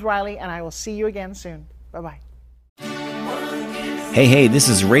Forbes Riley, and I will see you again soon. Bye-bye. Hey, this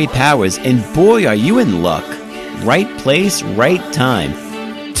is Ray Powers, and boy, are you in luck. Right place, right time.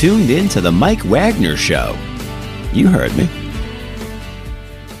 Tuned in to The Mike Wagner Show. You heard me.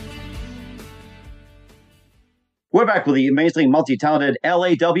 We're back with the amazing multi-talented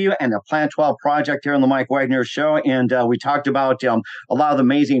LAW and the Plan 12 project here on the Mike Wagner Show. And we talked about a lot of the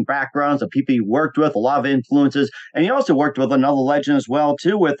amazing backgrounds of people you worked with, a lot of influences. And you also worked with another legend as well,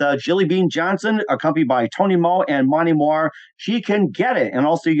 too, with Jilly Bean Johnson, accompanied by Tony Moe and Monty Moore. She Can Get It. And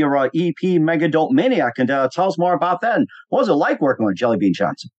also your EP, Mega Dope Maniac. And tell us more about that. And what was it like working with Jelly Bean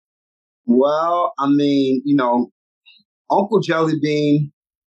Johnson? Well, I mean, Uncle Jelly Bean,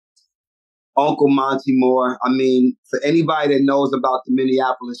 Uncle Monty Moore. I mean, for anybody that knows about the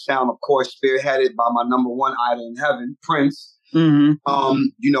Minneapolis sound, of course, spearheaded by my number one idol in heaven, Prince. Mm-hmm.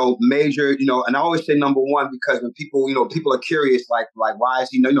 Major, and I always say number one because when people are curious, like why is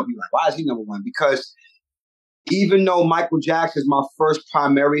he people like, why is he number one? Because even though Michael Jackson is my first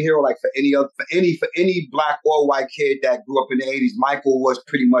primary hero, like for any black or white kid that grew up in the 80s, Michael was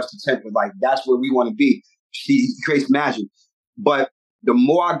pretty much the template. Like that's where we want to be. He creates magic. But the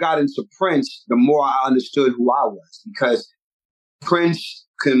more I got into Prince, the more I understood who I was, because Prince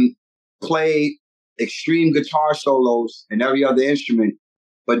can play extreme guitar solos and every other instrument,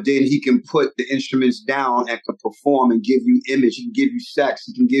 but then he can put the instruments down and can perform and give you image. He can give you sex.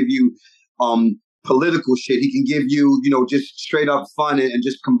 He can give you political shit. He can give you, just straight up fun and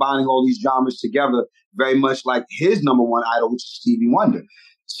just combining all these genres together, very much like his number one idol, which is Stevie Wonder.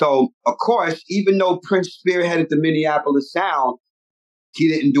 So, of course, even though Prince spearheaded the Minneapolis sound, he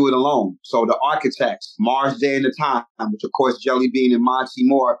didn't do it alone. So the architects, Mars Day and the Time, which of course Jelly Bean and Monty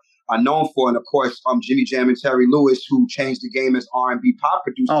Moore are known for, and of course Jimmy Jam and Terry Lewis, who changed the game as R&B pop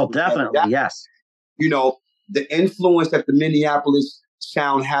producers. Oh, definitely, yes. The influence that the Minneapolis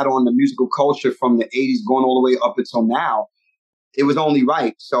sound had on the musical culture from the 80s going all the way up until now, it was only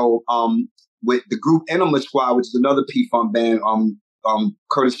right. So with the group Enema Squad, which is another P-Funk band,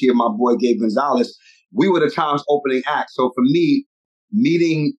 courtesy of my boy Gabe Gonzalez, we were the Times opening act. So for me,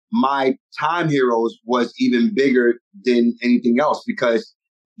 meeting my time heroes was even bigger than anything else, because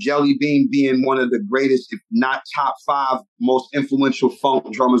Jelly Bean being one of the greatest, if not top 5 most influential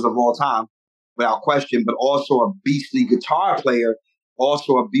funk drummers of all time, without question, but also a beastly guitar player,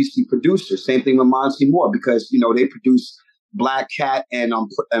 also a beastly producer. Same thing with Monty Moore, because, you know, they produced Black Cat and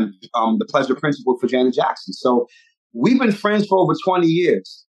The Pleasure Principle for Janet Jackson. So we've been friends for over 20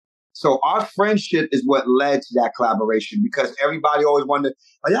 years. So our friendship is what led to that collaboration, because everybody always wondered,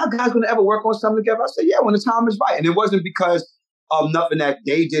 are y'all guys going to ever work on something together? I said, yeah, when the time is right. And it wasn't because of nothing that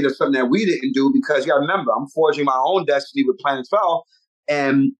they did or something that we didn't do, because you got to remember, I'm forging my own destiny with Planet 12,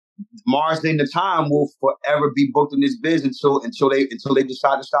 and Mars in the Time will forever be booked in this biz until they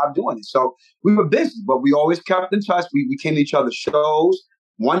decide to stop doing it. So we were busy, but we always kept in touch. We came to each other's shows.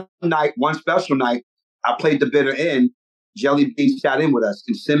 One special night, I played the bitter end. Jelly Bean sat in with us,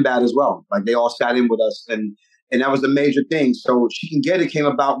 and Sinbad as well. Like, they all sat in with us, and that was a major thing. So She Can Get It came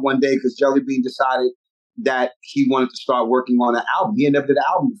about one day because Jelly Bean decided that he wanted to start working on an album. He had never did an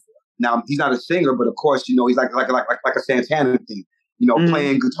album before. Now, he's not a singer, but of course, you know, he's like a Santana thing. You know,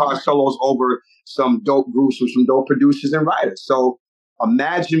 playing guitar solos over some dope groups with some dope producers and writers. So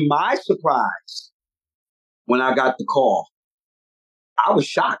imagine my surprise when I got the call. I was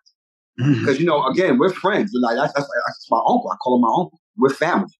shocked because, you know, again, we're friends. Like that's my uncle. I call him my uncle. We're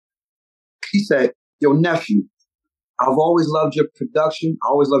family. He said, "Yo, nephew, I've always loved your production. I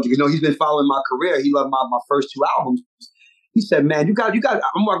always loved you. You know, he's been following my career. He loved my first 2 albums." He said, "Man, you got.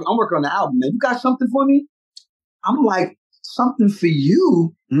 I'm working on the album, man. You got something for me?" I'm like, "Something for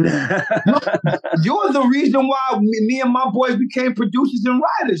you? You're the reason why me and my boys became producers and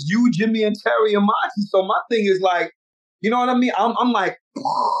writers. You, Jimmy, and Terry and Monty." So my thing is like, you know what I mean? I'm like,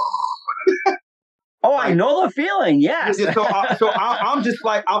 oh, I know the feeling. Yes. So I'm just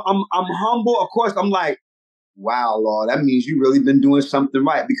like, I'm humble. Of course, I'm like, wow, Lord, that means you really been doing something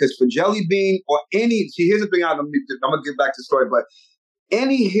right. Because for Jelly Bean or here's the thing. I'm gonna get back to the story, but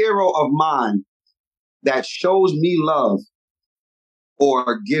any hero of mine that shows me love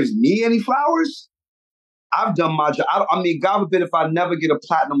or gives me any flowers, I've done my job. I mean, God forbid if I never get a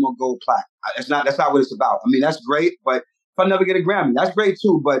platinum or gold plaque. That's not what it's about. I mean, that's great, but if I never get a Grammy, that's great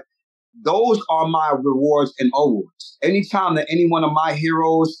too. But those are my rewards and awards. Anytime that any one of my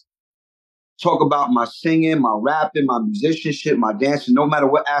heroes talk about my singing, my rapping, my musicianship, my dancing, no matter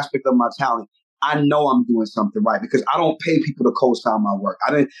what aspect of my talent, I know I'm doing something right, because I don't pay people to co-sign my work.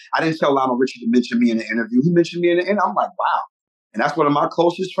 I didn't tell Lionel Richie to mention me in an interview. He mentioned me in the interview. I'm like, wow. And that's one of my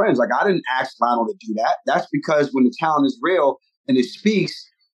closest friends. Like, I didn't ask Lionel to do that. That's because when the talent is real and it speaks,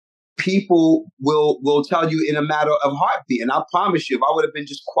 people will tell you in a matter of heartbeat. And I promise you, if I would have been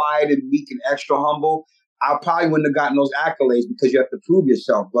just quiet and meek and extra humble, I probably wouldn't have gotten those accolades, because you have to prove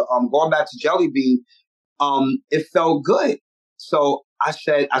yourself. But going back to Jelly Bean, it felt good. So I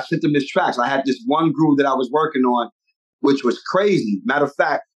sent them this track. So I had this one groove that I was working on, which was crazy. Matter of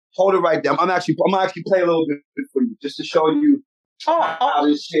fact, hold it right there. I'm gonna actually play a little bit for you, just to show you how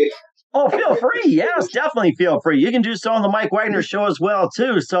this shit. Oh, feel free. Yes, definitely feel free. You can do so on the Mike Wagner Show as well,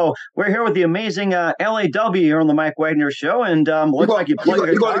 too. So we're here with the amazing LAW here on the Mike Wagner Show, and looks like you play your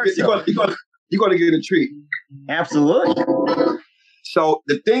guitar. You're going to get a treat. Absolutely. So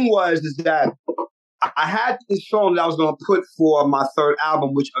the thing is that I had this song that I was going to put for my 3rd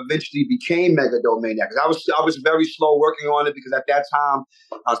album, which eventually became Megadomaniac. Because I was very slow working on it, because at that time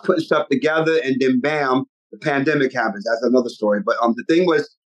I was putting stuff together, and then bam, the pandemic happens. That's another story. But the thing was,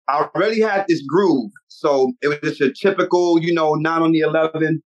 I already had this groove. So it was just a typical, 9 on the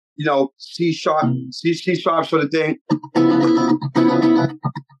 11, C sharp sort of thing.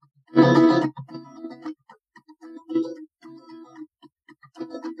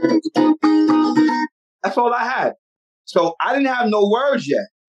 That's all I had. So I didn't have no words yet.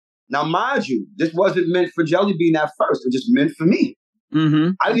 Now, mind you, this wasn't meant for Jelly Bean at first. It was just meant for me.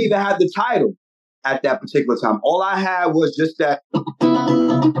 Mm-hmm. I didn't even have the title at that particular time. All I had was just that. That's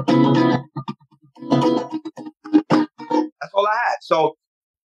all I had. So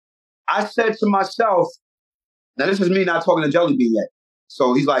I said to myself, now this is me not talking to Jelly Bean yet.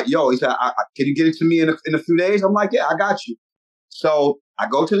 So he's like, he said, can you get it to me in a few days? I'm like, yeah, I got you. So I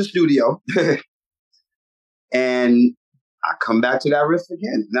go to the studio and I come back to that riff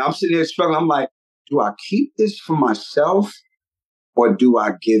again. Now I'm sitting there struggling. I'm like, do I keep this for myself or do I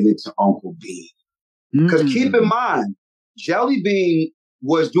give it to Uncle B? Because keep in mind, Jelly Bean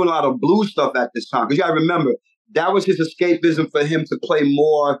was doing a lot of blues stuff at this time. Because you got to remember, that was his escapism for him to play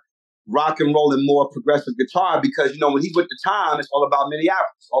more rock and roll and more progressive guitar, because, you know, when he's with the time, it's all about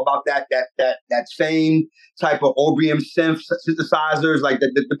Minneapolis, all about that same type of Obrium synthesizers, like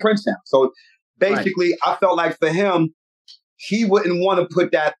the Prince sound. So basically, I felt like for him, he wouldn't want to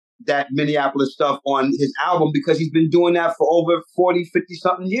put that Minneapolis stuff on his album, because he's been doing that for over 40, 50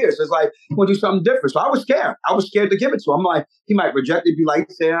 something years. So it's like, he want to do something different. So I was scared. I was scared to give it to him. I'm like, he might reject it, be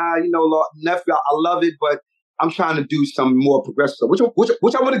like, say, you know, nephew, I love it, but I'm trying to do some more progressive stuff,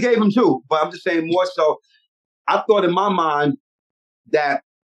 which I would have gave him too. But I'm just saying more so, I thought in my mind that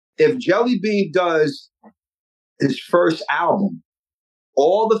if Jelly Bean does his first album,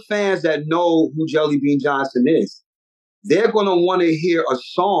 all the fans that know who Jelly Bean Johnson is, they're going to want to hear a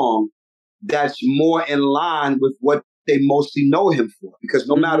song that's more in line with what they mostly know him for. Because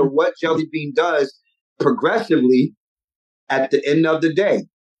no matter what Jelly Bean does progressively, at the end of the day,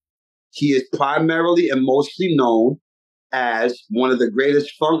 he is primarily and mostly known as one of the greatest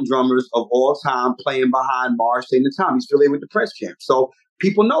funk drummers of all time, playing behind Mars St. Tom. He's affiliated with the Prince Camp. So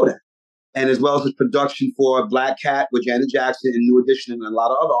people know that. And as well as his production for Black Cat with Janet Jackson and New Edition and a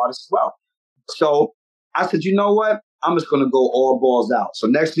lot of other artists as well. So I said, you know what? I'm just going to go all balls out. So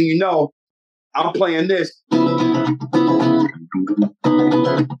next thing you know, I'm playing this.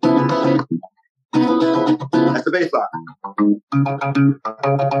 That's the bass line.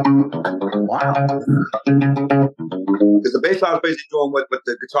 Wow. Because the bass line is basically doing what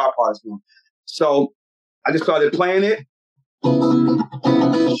the guitar part is doing. So I just started playing it.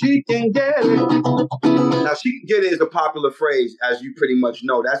 She can get it. Now, she can get it is a popular phrase, as you pretty much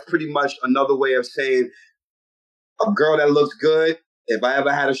know. That's pretty much another way of saying a girl that looks good. If I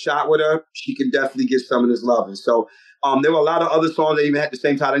ever had a shot with her, she can definitely get some of this loving. So there were a lot of other songs that even had the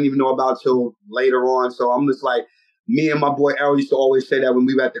same time I didn't even know about till later on. So I'm just like, me and my boy Errol used to always say that when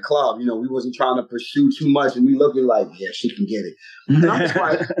we were at the club. You know, we wasn't trying to pursue too much, and we looking like, yeah, she can get it. And I'm just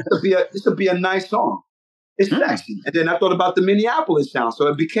like, this would be a nice song. It's sexy. And then I thought about the Minneapolis sound. So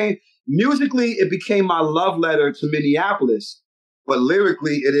it became my love letter to Minneapolis. But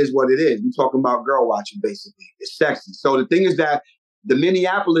lyrically, it is what it is. We're talking about girl watching, basically. It's sexy. So the thing is that the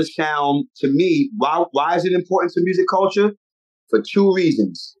Minneapolis sound, to me, why is it important to music culture? For two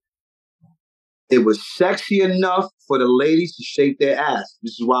reasons. It was sexy enough for the ladies to shake their ass.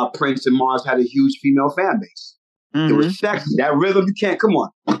 This is why Prince and Mars had a huge female fan base. It was sexy. That rhythm, you can't, come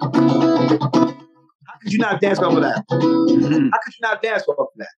on. How could you not dance over that? How could you not dance over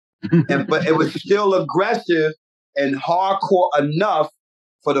that? But it was still aggressive and hardcore enough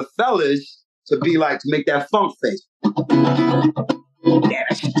for the fellas to be like, to make that funk face. Yeah,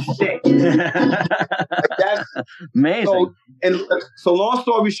 that's sick. Like that's amazing. So long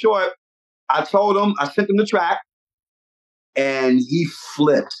story short, I sent him the track, and he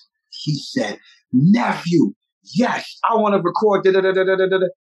flipped. He said, nephew, yes, I want to record.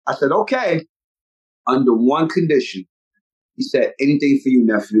 I said, okay, under one condition. He said, anything for you,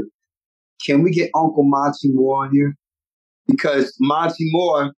 nephew. Can we get Uncle Monty Moore on here? Because Monty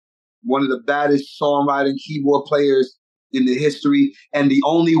Moore, one of the baddest songwriting keyboard players in the history, and the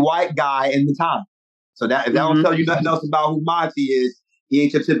only white guy in the time. So that if that don't tell you nothing else about who Monty is, he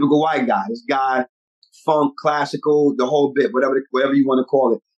ain't your typical white guy. This guy, funk, classical, the whole bit, whatever you want to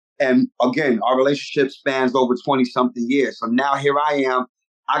call it. And again, our relationship spans over 20-something years. So now here I am.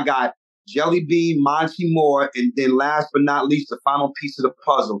 I got Jelly Bean, Monty Moore, and then last but not least, the final piece of the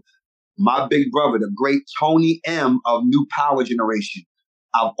puzzle, my big brother, the great Tony M of New Power Generation.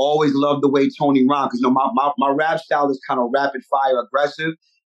 I've always loved the way Tony rhymes, because my rap style is kind of rapid fire, aggressive,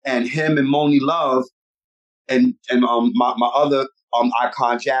 and him and Moni Love and my other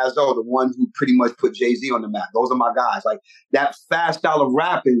icon Jazzo, the one who pretty much put Jay-Z on the map. Those are my guys. Like that fast style of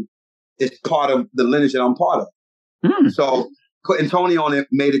rapping is part of the lineage that I'm part of. So putting Tony on it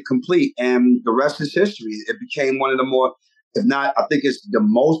made it complete, and the rest is history. It became one of the more, if not, I think it's the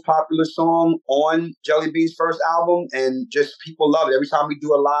most popular song on Jelly Bean's first album, and just people love it. Every time we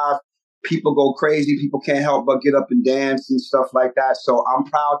do a live, people go crazy. People can't help but get up and dance and stuff like that. So I'm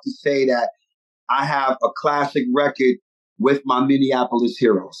proud to say that I have a classic record with my Minneapolis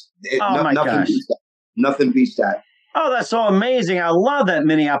heroes. Nothing beats that. Oh, that's so amazing. I love that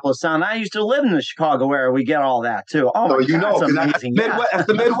Minneapolis sound. I used to live in the Chicago area. We get all that, too. Oh, so that's amazing. That's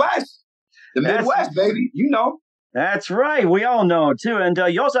the Midwest. The Midwest, baby. You know. That's right. We all know, too. And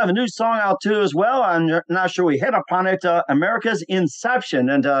you also have a new song out, too, as well. I'm not sure we hit upon it. America's Inception.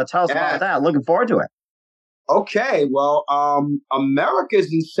 And tell us about that. Looking forward to it. Okay. Well,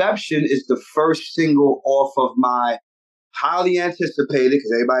 America's Inception is the first single off of my highly anticipated,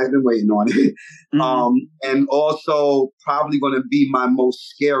 because everybody's been waiting on it, and also probably going to be my most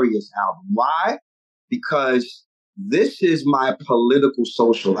scariest album. Why? because this is my political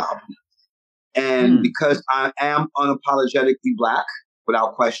social album. And because I am unapologetically Black,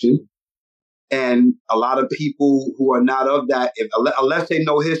 without question, and a lot of people who are not of that, unless they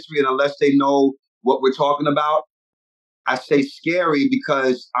know history and unless they know what we're talking about, I say scary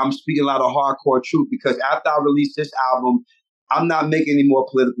because I'm speaking a lot of hardcore truth. Because after I release this album, I'm not making any more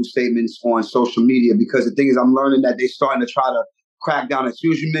political statements on social media, because the thing is, I'm learning that they're starting to try to crack down. As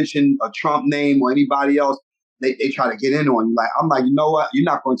soon as you mention a Trump name or anybody else, they try to get in on you. I'm like, you know what? You're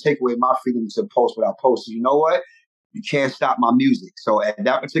not going to take away my freedom to post without posting. You know what? You can't stop my music. So at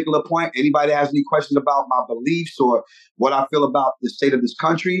that particular point, anybody that has any questions about my beliefs or what I feel about the state of this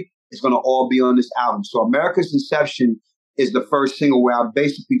country, it's going to all be on this album. So America's Inception is the first single where I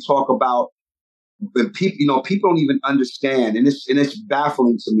basically talk about when people, people don't even understand, and it's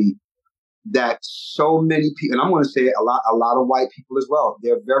baffling to me that so many people, and I'm going to say a lot of white people as well,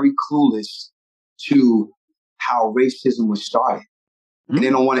 they're very clueless to how racism was started. And they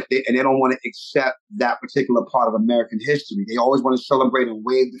don't want to accept that particular part of American history. They always want to celebrate and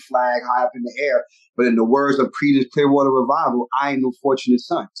wave the flag high up in the air. But in the words of Creedence Clearwater Revival, I ain't no fortunate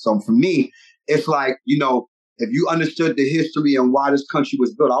son. So for me, it's like, if you understood the history and why this country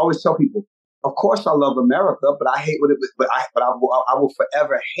was built, I always tell people, of course I love America, but I hate what it was, but I will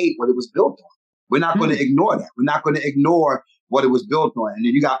forever hate what it was built on. We're not going to ignore that. We're not going to ignore what it was built on. And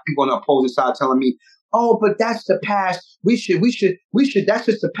then you got people on the opposing side telling me, oh, but that's the past. We should, that's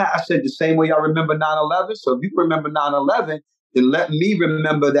just the past. I said the same way y'all remember 9/11. So if you remember 9/11, then let me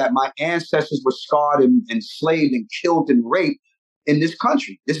remember that my ancestors were scarred and enslaved and killed and raped in this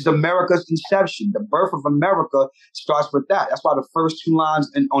country. This is America's inception. The birth of America starts with that. That's why the first two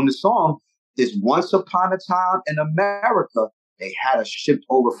lines on the song is, once upon a time in America, they had us shipped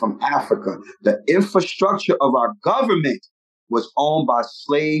over from Africa. The infrastructure of our government was owned by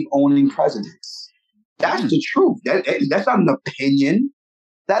slave-owning presidents. That's the truth. That's not an opinion.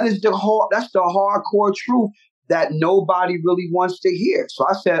 That's the hardcore truth that nobody really wants to hear. So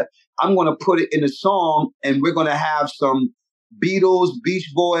I said, I'm going to put it in a song, and we're going to have some Beatles, Beach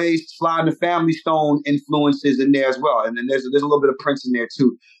Boys, Sly and the Family Stone influences in there as well. And then there's a little bit of Prince in there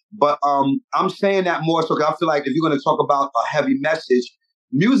too. But I'm saying that more so because I feel like if you're going to talk about a heavy message,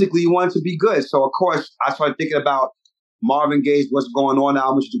 musically, you want it to be good. So, of course, I started thinking about Marvin Gaye's What's Going On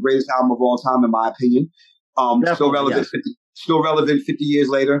album, which is the greatest album of all time, in my opinion. Still relevant, still relevant 50 years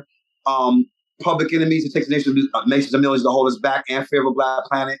later. Public Enemies, It Takes Nations of Millions to Hold Us Back, and Fear of a Black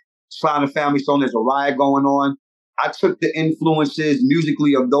Planet. Sly and the Family Stone, There's a Riot Going On. I took the influences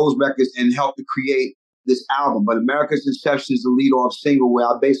musically of those records and helped to create this album. But America's Inception is the lead-off single where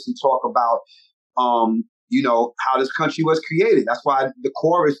I basically talk about, how this country was created. That's why the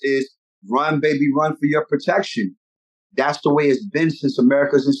chorus is, run, baby, run for your protection. That's the way it's been since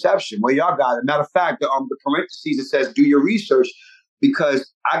America's inception. Well, y'all got it. Matter of fact, the parentheses, it says, do your research, because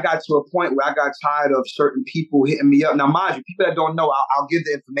I got to a point where I got tired of certain people hitting me up. Now, mind you, people that don't know, I'll give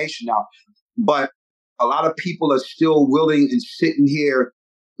the information out. But a lot of people are still willing and sitting here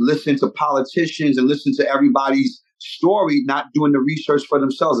listening to politicians and listening to everybody's story, not doing the research for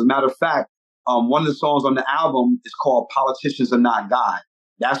themselves. As a matter of fact, one of the songs on the album is called Politicians Are Not God.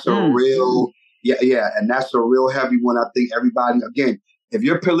 That's a real... Yeah, and that's a real heavy one. I think everybody, again, if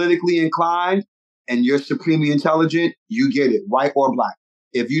you're politically inclined and you're supremely intelligent, you get it, white or black.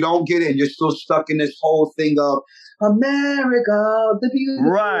 If you don't get it and you're still stuck in this whole thing of America, the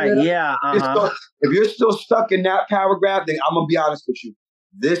beautiful. Right, yeah. If you're still stuck in that paragraph, then I'm going to be honest with you.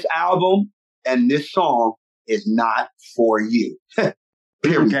 This album and this song is not for you.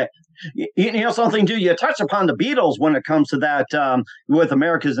 Period. Okay. You know something, too? You touched upon the Beatles when it comes to that with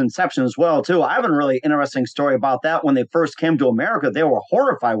America's Inception as well, too. I have a really interesting story about that. When they first came to America, they were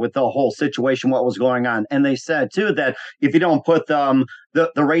horrified with the whole situation, what was going on. And they said, too, that if you don't put the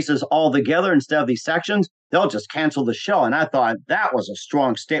races all together instead of these sections, they'll just cancel the show. And I thought that was a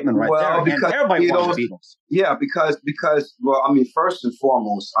strong statement right there. Because and everybody wanted the Beatles. Yeah, because, well, I mean, first and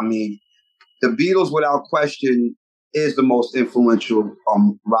foremost, I mean, the Beatles, without question, is the most influential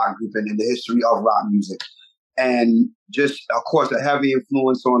rock group in the history of rock music. And just, of course, a heavy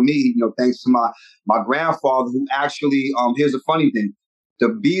influence on me, thanks to my grandfather, who actually, here's a funny thing. The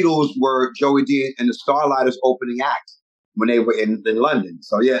Beatles were Joey D and the Starlighters opening act when they were in London.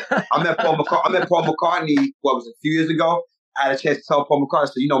 So, yeah, I met Paul McCartney, a few years ago. I had a chance to tell Paul McCartney,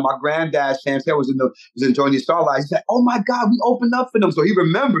 so, my granddad, Sam Taylor, was enjoying the Starlight. He said, oh, my God, we opened up for them. So he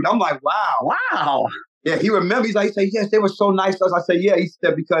remembered. I'm like, wow. Wow. Yeah, he remembers. He said, yes, they were so nice to us. I said, yeah. He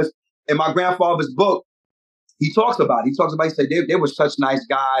said, because in my grandfather's book, he talks about, he said, they were such nice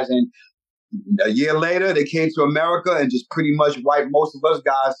guys. And a year later, they came to America and just pretty much wiped most of us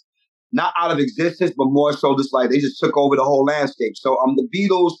guys not out of existence, but more so just like they just took over the whole landscape. So the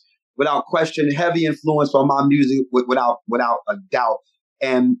Beatles, without question, heavy influence on my music without a doubt.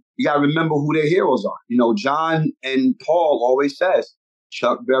 And you got to remember who their heroes are. You know, John and Paul always says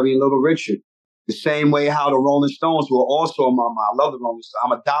Chuck Berry and Little Richard. The same way how the Rolling Stones were also on my mind. I love the Rolling Stones.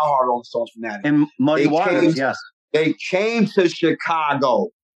 I'm a diehard Rolling Stones fanatic. And Muddy Waters, yes. They came to Chicago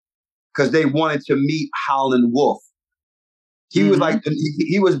because they wanted to meet Howlin' Wolf. He was like,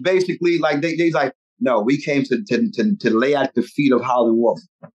 he was basically like, they's like, no, we came to lay at the feet of Howlin' Wolf.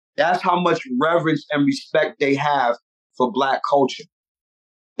 That's how much reverence and respect they have for Black culture.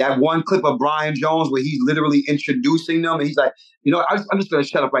 That one clip of Brian Jones where he's literally introducing them and he's like, you know, I'm just going to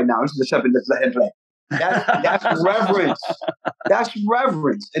shut up right now. I'm just going to shut up and just let him play. That's reverence. That's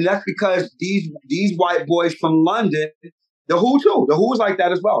reverence. And that's because these white boys from London, the Who too. The Who was like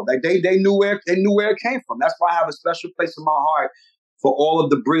that as well. Like they knew where it came from. That's why I have a special place in my heart for all of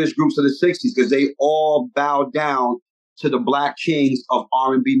the British groups of the 60s, because they all bowed down to the Black kings of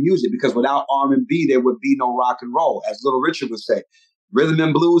R&B music, because without R&B, there would be no rock and roll. As Little Richard would say, rhythm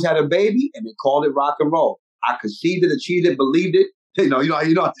and blues had a baby and they called it rock and roll. I conceived it, achieved it, believed it. You know how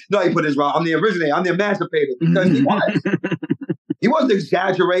you put this wrong. I'm the originator. I'm the emancipator, because he was. He wasn't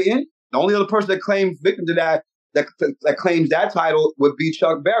exaggerating. The only other person that claimed victim to that claims that title would be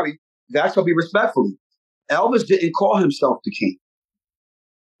Chuck Berry. That shall be respectfully. Elvis didn't call himself the king.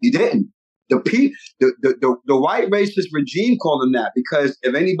 He didn't. The white racist regime called him that, because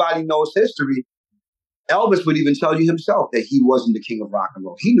if anybody knows history, Elvis would even tell you himself that he wasn't the king of rock and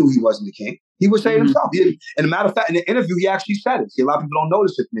roll. He knew he wasn't the king. He was saying himself. And as a matter of fact, in the interview, he actually said it. See, a lot of people don't know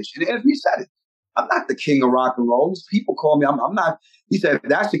this information. In the interview, he said it. I'm not the king of rock and roll. These people call me. I'm not. He said, if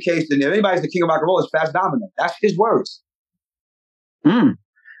that's the case, then if anybody's the king of rock and roll, it's Fats Domino. That's his words.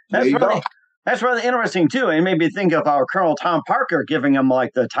 That's really interesting, too. And it made me think of our Colonel Tom Parker giving him like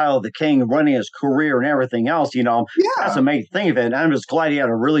the title of the king, running his career and everything else, you know. Yeah. That's a main thing of it. And I'm just glad he had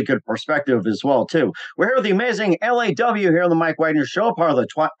a really good perspective as well, too. We're here with the amazing LAW here on the Mike Wagner Show, part of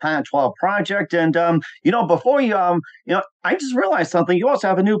the Planet 12 Project. And, before you, I just realized something. You also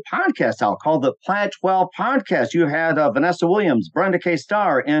have a new podcast out called the Planet 12 Podcast. You had Vanessa Williams, Brenda K,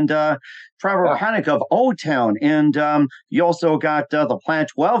 Starr, and Trevor Penick of O-Town. And you also got the Planet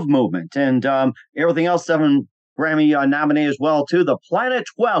 12 movement and everything else, 7 Grammy nominated as well, too. The Planet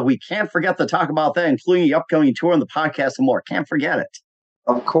 12. We can't forget to talk about that, including the upcoming tour and the podcast and more. Can't forget it.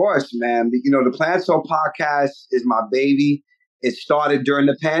 Of course, man. You know, the Planet 12 Podcast is my baby. It started during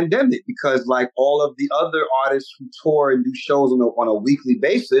the pandemic because, like all of the other artists who tour and do shows on a weekly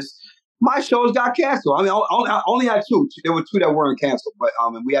basis, my shows got canceled. I mean, I only had 2. There were 2 that weren't canceled, but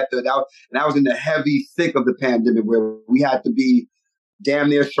and we had to. That was in the heavy thick of the pandemic where we had to be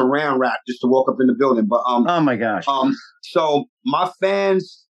damn near saran wrap just to walk up in the building. But oh my gosh. So my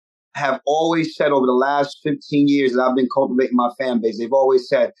fans have always said over the last 15 years that I've been cultivating my fan base, they've always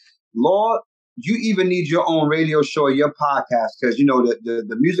said, Lord, you even need your own radio show or your podcast, because, you know,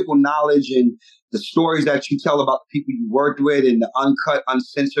 the musical knowledge and the stories that you tell about the people you worked with and the uncut,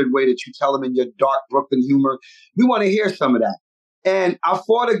 uncensored way that you tell them in your dark Brooklyn humor. We want to hear some of that. And I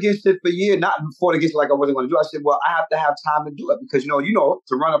fought against it for years, not fought against it like I wasn't going to do. I said, well, I have to have time to do it because, you know,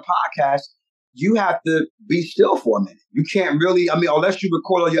 to run a podcast, you have to be still for a minute. You can't really, unless you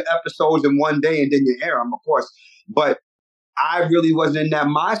record all your episodes in one day and then you air them, of course. But I really wasn't in that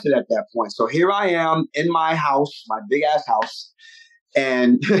mindset at that point. So here I am in my house, my big ass house,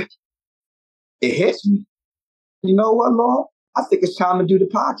 and it hits me. You know what, Lord? I think it's time to do the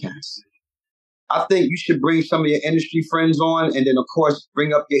podcast. I think you should bring some of your industry friends on, and then, of course,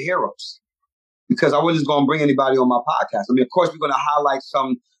 bring up your heroes. Because I wasn't just going to bring anybody on my podcast. I mean, of course, we're going to highlight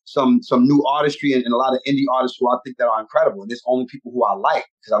some new artistry and a lot of indie artists who I think that are incredible. And there's only people who I like,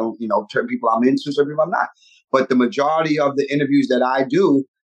 because I don't, certain people I'm into, certain people I'm not. But the majority of the interviews that I do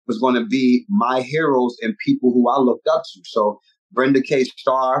was going to be my heroes and people who I looked up to. So Brenda K,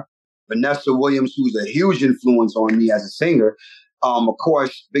 Starr, Vanessa Williams, who's a huge influence on me as a singer. Of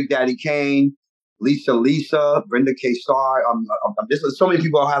course, Big Daddy Kane, Lisa, Brenda K. Starr. There's so many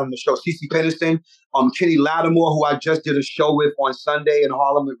people I had on the show. CeCe Peniston, Kenny Lattimore, who I just did a show with on Sunday in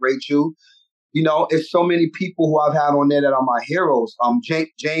Harlem with Ray Chu. You know, it's so many people who I've had on there that are my heroes.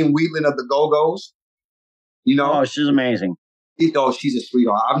 Jane Wheatland of the Go-Go's. You know, oh, she's amazing. She's a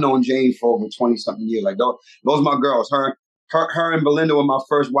sweetheart. I've known Jane for over 20-something years. Like those are my girls. Her and Belinda were my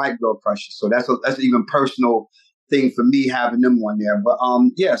first white girl crushes. So that's an even personal thing for me having them on there. But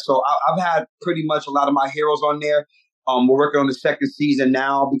so I've had pretty much a lot of my heroes on there. We're working on the second season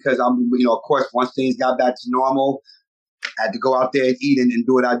now because of course, once things got back to normal, I had to go out there and eat and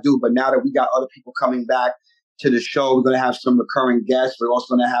do what I do. But now that we got other people coming back to the show. We're going to have some recurring guests. We're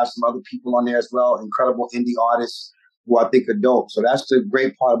also going to have some other people on there as well, incredible indie artists who I think are dope. So that's the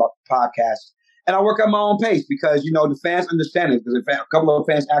great part about the podcast. And I work at my own pace because, you know, the fans understand it. Because a couple of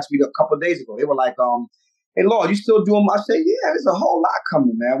fans asked me a couple of days ago, they were like, hey, Lord, you still doing? I said, yeah, there's a whole lot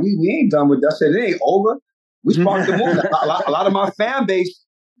coming, man. We ain't done with that. I said, it ain't over. We sparked the movement. A lot of my fan base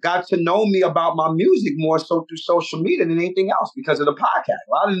got to know me about my music more so through social media than anything else because of the podcast.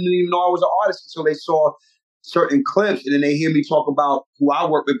 A lot of them didn't even know I was an artist until they saw certain clips, and then they hear me talk about who I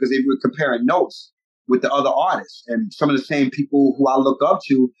work with because they were comparing notes with the other artists. And some of the same people who I look up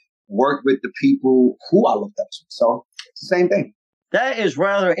to work with the people who I looked up to. So it's the same thing. That is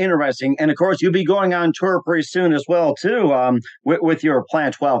rather interesting. And of course, you'll be going on tour pretty soon as well, too, with your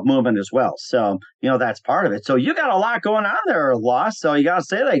Plan 12 movement as well. So, you know, that's part of it. So you got a lot going on there, Lost. So you got to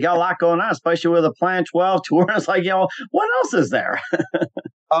say that you got a lot going on, especially with a Plan 12 tour. It's like, you know, what else is there?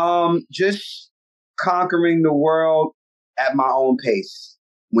 Just conquering the world at my own pace.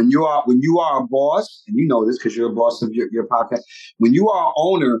 When you are a boss, and you know this because you're a boss of your podcast, when you are an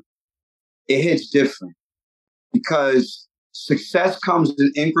owner, it hits different because success comes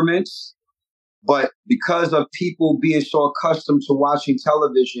in increments, but because of people being so accustomed to watching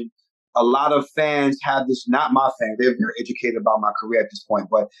television, a lot of fans have this, not my fans, they're very educated about my career at this point,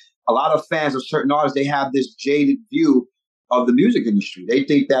 but a lot of fans of certain artists, they have this jaded view of the music industry. They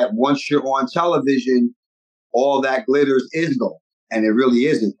think that once you're on television, all that glitters is gold. And it really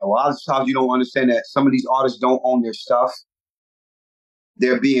isn't. A lot of times you don't understand that some of these artists don't own their stuff.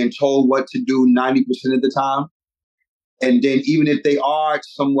 They're being told what to do 90% of the time. And then even if they are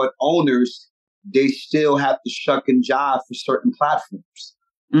somewhat owners, they still have to shuck and jive for certain platforms.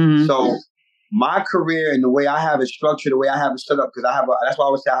 Mm-hmm. So my career and the way I have it structured, the way I have it set up, because that's why I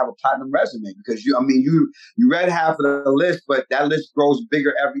always say I have a platinum resume, because you read half of the list, but that list grows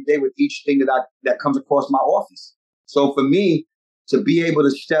bigger every day with each thing that comes across my office. So for me to be able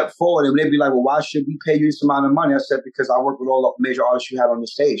to step forward, and they'd be like, well, why should we pay you this amount of money? I said, because I work with all the major artists you have on the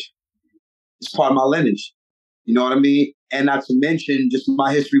stage. It's part of my lineage. You know what I mean? And not to mention just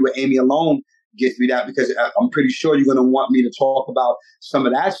my history with Amy alone gets me that, because I'm pretty sure you're going to want me to talk about some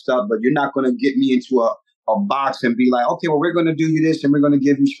of that stuff, but you're not going to get me into a box and be like, okay, well, we're going to do you this and we're going to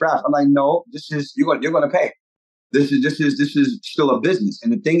give you scraps. I'm like, no, you're going to pay. This is still a business.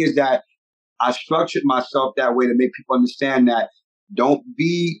 And the thing is that I structured myself that way to make people understand that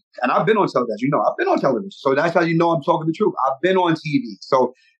and I've been on television, I've been on television. So that's how you know I'm talking the truth. I've been on TV.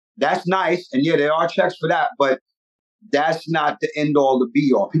 So that's nice. And yeah, there are checks for that, but that's not the end all, the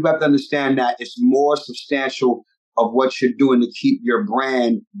be all. People have to understand that it's more substantial of what you're doing to keep your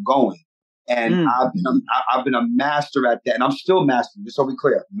brand going. And I've been a master at that, and I'm still mastering. Just so we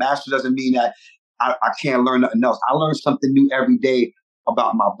clear, master doesn't mean that I can't learn nothing else. I learn something new every day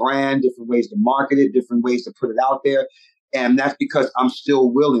about my brand, different ways to market it, different ways to put it out there. And that's because I'm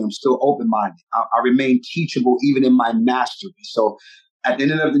still willing. I'm still open-minded. I remain teachable even in my mastery. So at the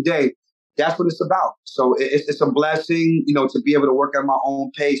end of the day, that's what it's about. So it's a blessing, to be able to work at my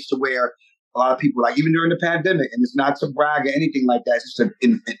own pace, to where a lot of people, like even during the pandemic, and it's not to brag or anything like that, it's just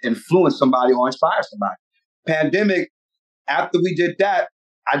to influence somebody or inspire somebody. Pandemic, after we did that,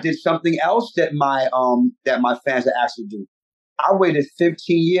 I did something else that my fans had asked me to do. I waited 15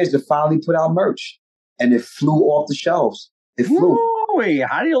 years to finally put out merch, and it flew off the shelves. It flew. Ooh,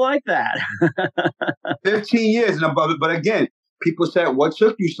 how do you like that? 15 years. But again, people said, what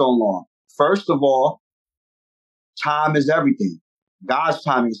took you so long? First of all, time is everything. God's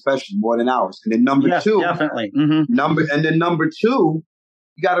timing, especially, more than ours. And then number two, definitely. Mm-hmm. Number two,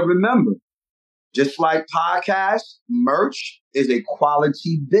 you got to remember, just like podcasts, merch is a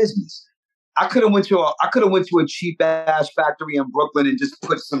quality business. I could have went to a cheap ass factory in Brooklyn and just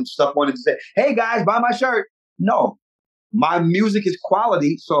put some stuff on it and say, "Hey guys, buy my shirt." No, my music is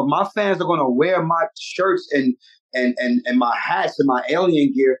quality. So if my fans are going to wear my shirts and my hats and my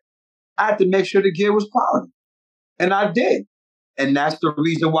alien gear, I had to make sure the gear was quality, and I did. And that's the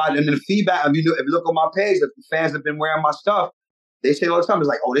reason why. And then the feedback, if you look on my page, if the fans have been wearing my stuff, they say all the time, it's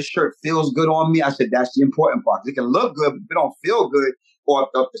like, "Oh, this shirt feels good on me." I said, that's the important part. It can look good, but if it don't feel good, or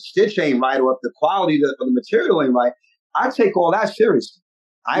if the stitch ain't right, or if the quality of the material ain't right, I take all that seriously.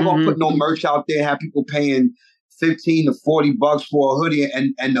 I ain't gonna put no merch out there, have people paying $15 to $40 for a hoodie,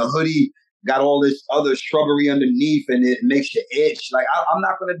 and the hoodie got all this other shrubbery underneath and it makes you itch. Like, I'm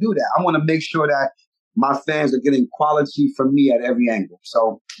not gonna do that. I want to make sure that my fans are getting quality from me at every angle.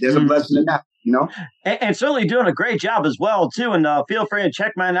 So there's a blessing in that. And certainly doing a great job as well, too. And feel free to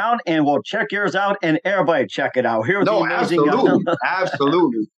check mine out, and we'll check yours out, and everybody check it out. Here's the amazing.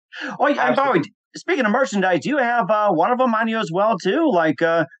 Absolutely. Oh, yeah, speaking of merchandise, do you have one of them on you as well too, like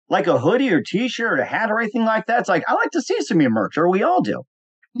a hoodie or T-shirt, or a hat, or anything like that? It's like I like to see some of your merch, or we all do.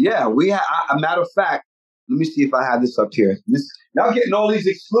 Yeah, we have. A matter of fact, let me see if I have this up here. Y'all getting all these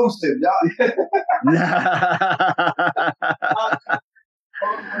exclusive.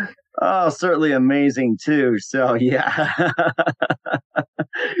 Oh, certainly amazing too. So yeah,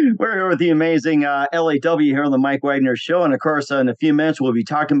 we're here with the amazing LAW here on the Mike Wagner Show, and of course, in a few minutes we'll be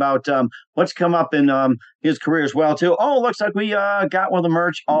talking about what's come up in his career as well too. Oh, looks like we got one of the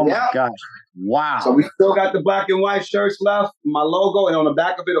merch. Oh my gosh, wow! So we still got the black and white shirts left, my logo, and on the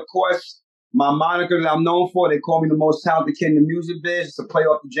back of it, of course, my moniker that I'm known for. They call me the most talented kid in the music biz. It's a play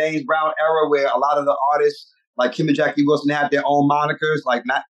off the James Brown era, where a lot of the artists like Kim and Jackie Wilson had their own monikers. Like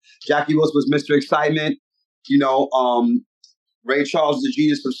Jackie Wilson was Mr. Excitement. Ray Charles was the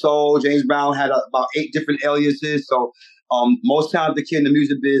genius of soul. James Brown had about 8 different aliases. So most talented kid in the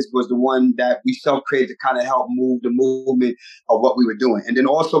music biz was the one that we self-created to kind of help move the movement of what we were doing. And then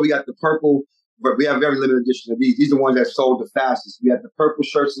also we got the purple, but we have very limited edition of these. These are the ones that sold the fastest. We have the purple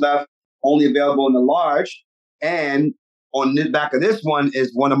shirts left, only available in the large. And on the back of this one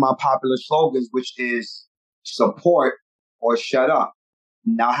is one of my popular slogans, which is support or shut up.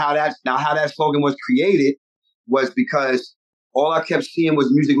 Now how that slogan was created was because all I kept seeing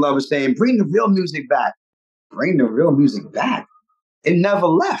was music lovers saying, bring the real music back. Bring the real music back. It never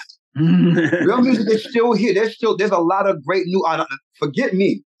left. Real music is still here. There's a lot of great new, forget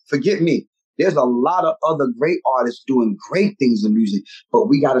me. There's a lot of other great artists doing great things in music, but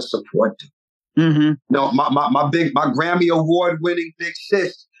we got to support them. Mm-hmm. No, my Grammy award winning big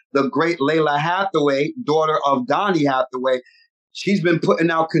sis, the great Layla Hathaway, daughter of Donny Hathaway, she's been putting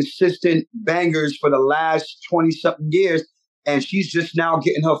out consistent bangers for the last 20-something years, and she's just now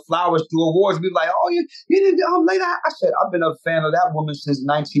getting her flowers through awards. We like, oh, you didn't Layla? I said, I've been a fan of that woman since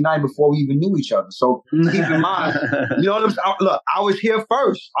 1990 before we even knew each other. So keep in mind, you know what I'm saying? Look, I was here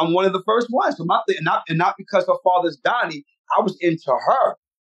first. I'm one of the first ones. So not because her father's Donny, I was into her.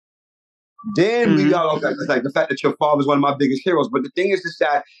 Then we got like the fact that your father is one of my biggest heroes. But the thing is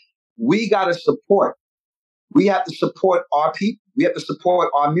that we got to support. We have to support our people. We have to support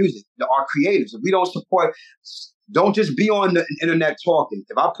our music, our creatives. If we don't support, don't just be on the internet talking.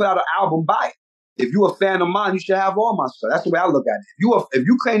 If I put out an album, buy it. If you're a fan of mine, you should have all my stuff. That's the way I look at it. If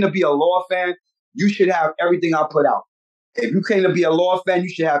you claim to be a Law fan, you should have everything I put out. If you claim to be a Law fan, you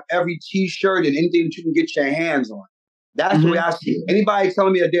should have every T-shirt and anything that you can get your hands on. That's the way I see it. Anybody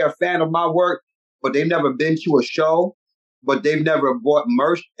telling me that they're a fan of my work, but they've never been to a show, but they've never bought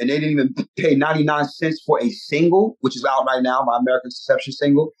merch, and they didn't even pay 99 cents for a single, which is out right now, my American Inception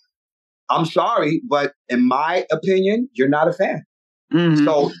single. I'm sorry, but in my opinion, you're not a fan. Mm-hmm.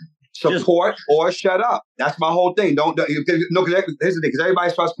 So support or shut up. That's my whole thing. Because here's the thing, because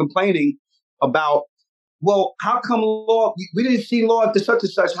everybody starts complaining about, well, how come Law, we didn't see Law to such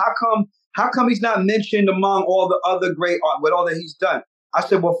and such. How come he's not mentioned among all the other great art with all that he's done? I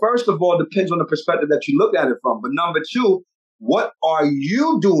said, well, first of all, it depends on the perspective that you look at it from. But number two, what are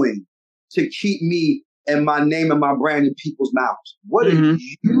you doing to keep me and my name and my brand in people's mouths? What are you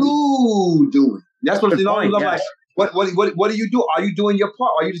doing? That's what I'm like. What do you do? Are you doing your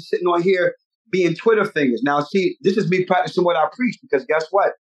part? Are you just sitting on here being Twitter fingers? Now, see, this is me practicing what I preach, because guess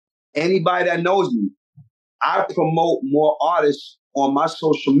what? Anybody that knows me, I promote more artists on my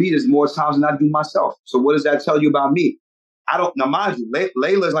social medias more times than I do myself. So what does that tell you about me? Now mind you,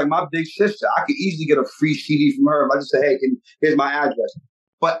 Layla's like my big sister. I could easily get a free CD from her if I just say, hey, here's my address.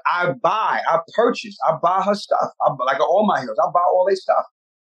 But I buy her stuff. Like all my heroes, I buy all their stuff.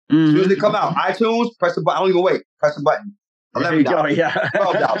 As soon as they come out, iTunes, press the button. I don't even wait. Press the button. $11,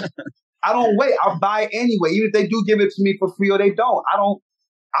 $12. I don't wait. I buy anyway. Even if they do give it to me for free or they don't. I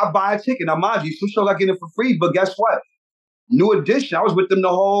buy a ticket. Now mind you, some shows I get it for free, but guess what? New Edition, I was with them the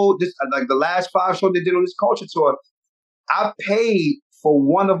last 5 shows they did on this culture tour. I paid for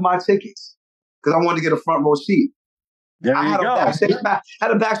one of my tickets because I wanted to get a front row seat. I had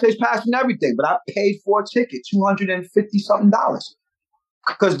a backstage pass and everything, but I paid for a ticket, $250-something,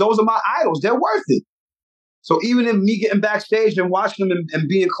 because those are my idols. They're worth it. So even in me getting backstage and watching them and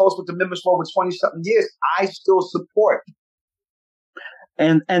being close with the members for over 20-something years, I still support.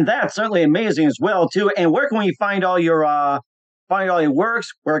 And that's certainly amazing as well too. And where can we find all your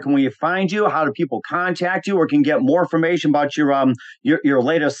works? Where can we find you? How do people contact you, or can get more information about your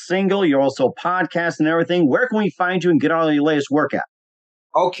latest single, your also podcast and everything? Where can we find you and get all your latest work at?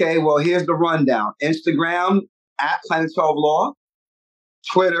 Okay, well, here's the rundown. Instagram at Planet 12 Law,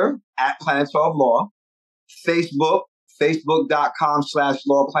 Twitter at Planet 12 Law, Facebook,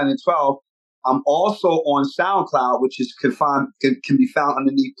 facebook.com/LawPlanet12. I'm also on SoundCloud, which is can be found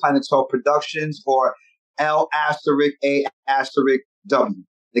underneath Planet 12 Productions or L*A*W.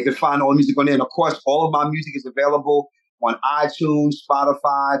 They can find all the music on there. And of course, all of my music is available on iTunes,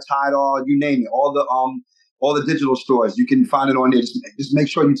 Spotify, Tidal, you name it. All the digital stores. You can find it on there. Just make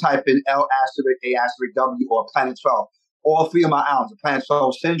sure you type in L*A*W or Planet 12. All three of my albums, the Planet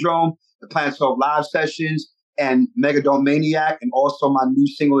 12 Syndrome, the Planet 12 Live Sessions, and Megadome Maniac, and also my new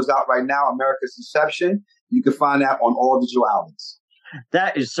single is out right now, America's Inception. You can find that on all digital outlets.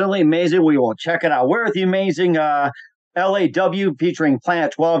 That is certainly amazing. We will check it out. We're with the amazing LAW featuring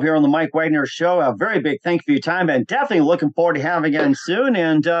Planet 12 here on the Mike Wagner Show. A very big thank you for your time, and definitely looking forward to having you again soon.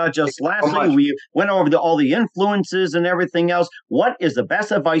 And just lastly, we went over all the influences and everything else. What is the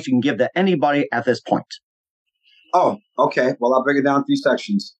best advice you can give to anybody at this point? Oh, okay. Well, I'll break it down 3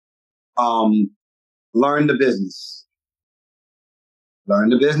 sections. Learn the business. Learn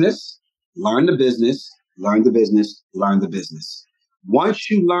the business. Learn the business. Learn the business. Learn the business. Once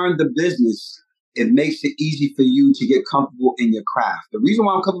you learn the business, it makes it easy for you to get comfortable in your craft. The reason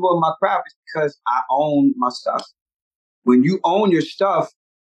why I'm comfortable in my craft is because I own my stuff. When you own your stuff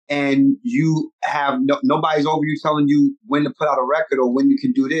and you have nobody's over you telling you when to put out a record or when you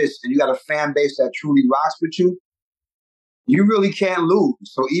can do this, and you got a fan base that truly rocks with you, you really can't lose.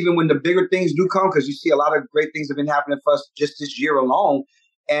 So even when the bigger things do come, because you see a lot of great things have been happening for us just this year alone,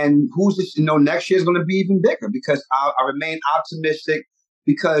 and who's this, next year is going to be even bigger because I remain optimistic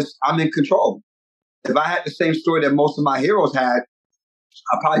because I'm in control. If I had the same story that most of my heroes had,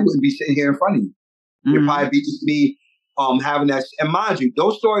 I probably wouldn't be sitting here in front of you. Mm-hmm. It'd probably be just me having that. And mind you,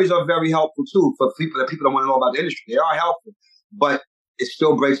 those stories are very helpful too for people that don't want to know about the industry. They are helpful, but it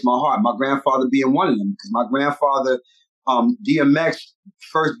still breaks my heart. My grandfather being one of them, because my grandfather, DMX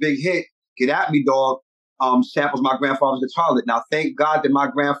first big hit, Get At Me Dog, samples my grandfather's guitar lit. Now, thank God that my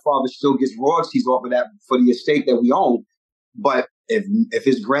grandfather still gets royalties off of that for the estate that we own. But if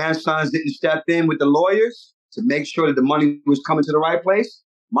his grandsons didn't step in with the lawyers to make sure that the money was coming to the right place,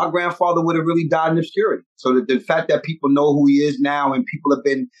 my grandfather would have really died in obscurity. So the fact that people know who he is now and people have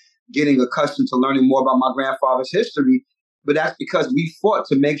been getting accustomed to learning more about my grandfather's history, but that's because we fought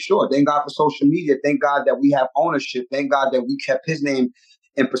to make sure. Thank God for social media. Thank God that we have ownership. Thank God that we kept his name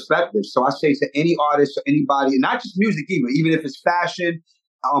in perspective. So I say to any artist or anybody, and not just music even if it's fashion,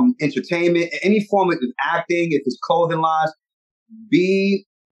 entertainment, any form of acting, if it's clothing lines, be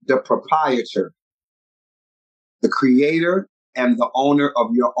the proprietor, the creator, and the owner of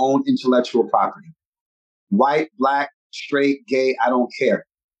your own intellectual property. White, black, straight, gay, I don't care.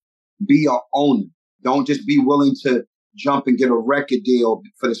 Be your owner. Don't just be willing to jump and get a record deal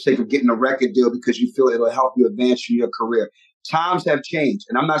for the sake of getting a record deal because you feel it'll help you advance in your career. Times have changed.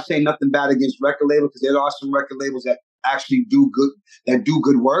 And I'm not saying nothing bad against record labels, because there are some record labels that actually do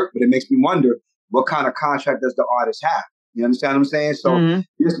good work, but it makes me wonder, what kind of contract does the artist have? You understand what I'm saying? So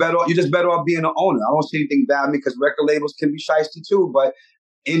you're just better off being an owner. I don't see anything bad in me because record labels can be shiesty too, but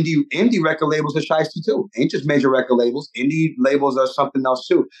indie record labels are shiesty too. Ain't just major record labels. Indie labels are something else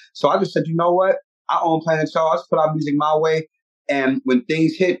too. So I just said, you know what? I own Planet 12. I just put out music my way. And when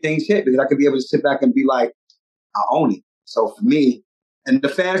things hit, because I could be able to sit back and be like, I own it. So for me, and the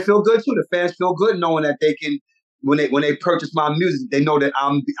fans feel good too. The fans feel good knowing that they can, when they purchase my music, they know that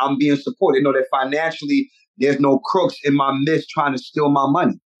I'm being supported. They know that financially there's no crooks in my midst trying to steal my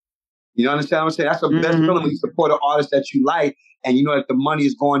money. You understand what I'm saying? That's the best feeling when you support an artist that you like and you know that the money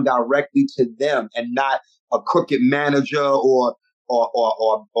is going directly to them and not a crooked manager or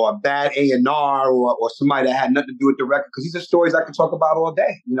a bad A&R or somebody that had nothing to do with the record. Because these are stories I can talk about all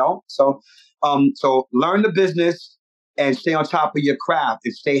day, So learn the business and stay on top of your craft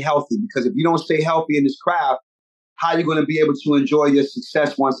and stay healthy. Because if you don't stay healthy in this craft, how are you going to be able to enjoy your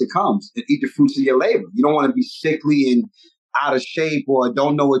success once it comes and eat the fruits of your labor? You don't want to be sickly and out of shape or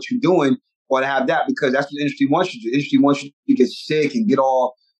don't know what you're doing or to have that, because that's what the industry wants you to do. The industry wants you to get sick and get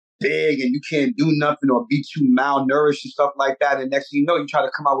all big and you can't do nothing or be too malnourished and stuff like that. And next thing you know, you try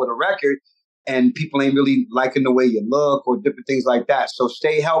to come out with a record and people ain't really liking the way you look or different things like that. So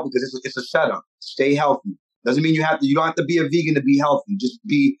stay healthy because it's a setup. Stay healthy. Doesn't mean you don't have to be a vegan to be healthy. Just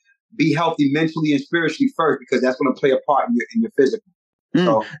be healthy mentally and spiritually first, because that's going to play a part in your physical.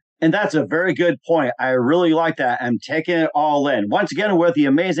 So, and that's a very good point. I really like that. I'm taking it all in. Once again, with the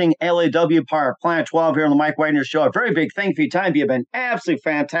amazing LAW part of Planet 12 here on the Mike Wagner Show. A very big thank you for your time. You've been absolutely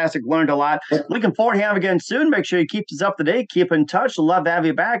fantastic. Learned a lot. Looking forward to having you again soon. Make sure you keep us up to date. Keep in touch. Love to have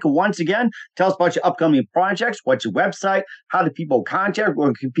you back. And once again, tell us about your upcoming projects. What's your website? How do people contact?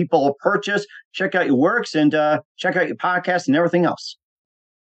 Where can people purchase? Check out your works and check out your podcast and everything else.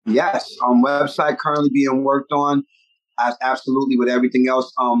 Yes, website currently being worked on, as absolutely with everything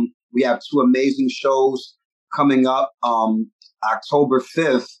else. We have 2 amazing shows coming up. October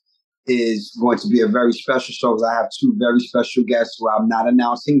 5th is going to be a very special show because I have 2 very special guests who I'm not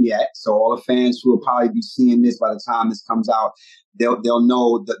announcing yet. So all the fans who will probably be seeing this by the time this comes out, they'll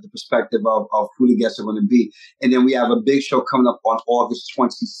know the perspective of who the guests are going to be. And then we have a big show coming up on August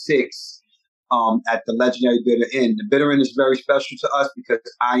 26th at the legendary Bitter Inn. The Bitter Inn is very special to us because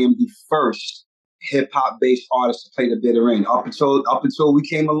I am the first hip-hop based artist to play the Bitter Inn. Up until we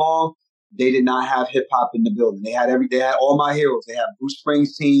came along, they did not have hip hop in the building. They had all my heroes. They had Bruce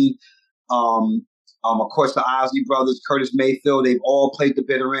Springsteen, of course the Isley Brothers, Curtis Mayfield. They've all played the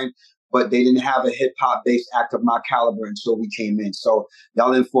Bitter End, but they didn't have a hip hop based act of my caliber until we came in. So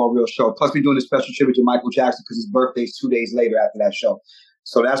y'all in for a real show. Plus we're doing a special tribute to Michael Jackson because his birthday's 2 days later after that show.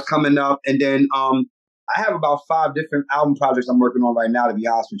 So that's coming up. And then I have about 5 different album projects I'm working on right now, to be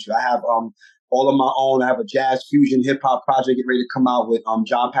honest with you. I have all of my own. I have a jazz fusion hip hop project getting ready to come out with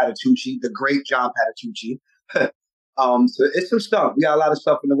John Patitucci, the great John Patitucci. So it's some stuff. We got a lot of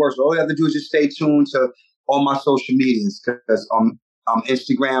stuff in the works. So all you have to do is just stay tuned to all my social medias, because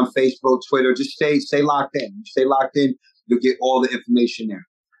Instagram, Facebook, Twitter. Just stay locked in. You stay locked in, you'll get all the information there.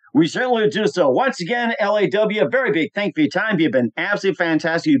 We certainly do. So once again, LAW, a very big thank you for your time. You've been absolutely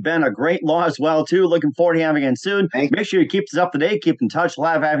fantastic. You've been a great law as well, too. Looking forward to having you again soon. Make sure you keep us up to date. Keep in touch. We'll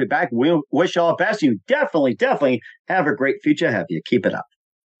have you back. We wish you all the best. You definitely have a great future ahead of you. Keep it up.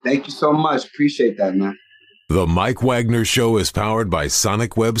 Thank you so much. Appreciate that, man. The Mike Wagner Show is powered by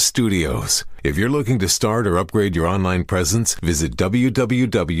Sonic Web Studios. If you're looking to start or upgrade your online presence, visit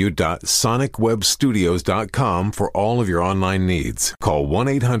www.sonicwebstudios.com for all of your online needs. Call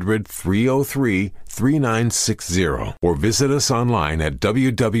 1-800-303-3960 or visit us online at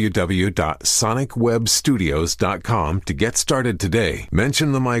www.sonicwebstudios.com to get started today.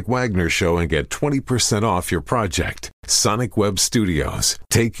 Mention the Mike Wagner Show and get 20% off your project. Sonic Web Studios.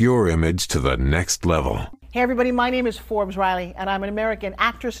 Take your image to the next level. Hey everybody, my name is Forbes Riley, and I'm an American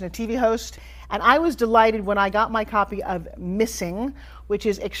actress and a TV host. And I was delighted when I got my copy of Missing, which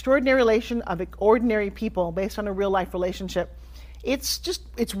is Extraordinary Relation of Ordinary People based on a real life relationship.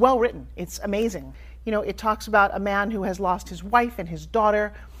 It's well written. It's amazing. You know, it talks about a man who has lost his wife and his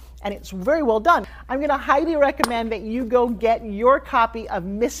daughter, and it's very well done. I'm going to highly recommend that you go get your copy of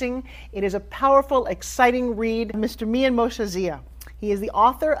Missing. It is a powerful, exciting read. Mr. Mian Moshe Zia. He is the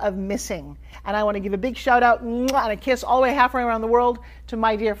author of Missing. And I want to give a big shout out and a kiss all the way halfway around the world to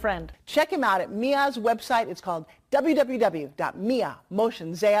my dear friend. Check him out at Mia's website. It's called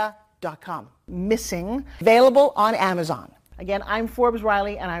www.miamotionsea.com. Missing, available on Amazon. Again, I'm Forbes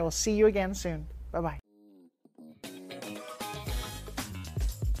Riley, and I will see you again soon. Bye-bye.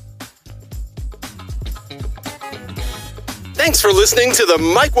 Thanks for listening to The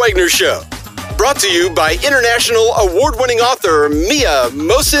Mike Wagner Show. Brought to you by international award-winning author Mia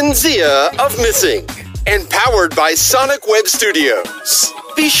Mohsen Zia of Missing, and powered by Sonic Web Studios.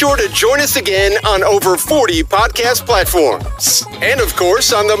 Be sure to join us again on over 40 podcast platforms, and of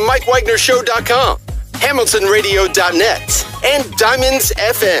course on the MikeWagnerShow.com, HamiltonRadio.net, and Diamonds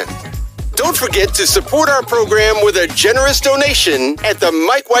FM. Don't forget to support our program with a generous donation at the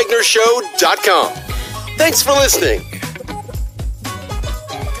MikeWagnerShow.com. Thanks for listening.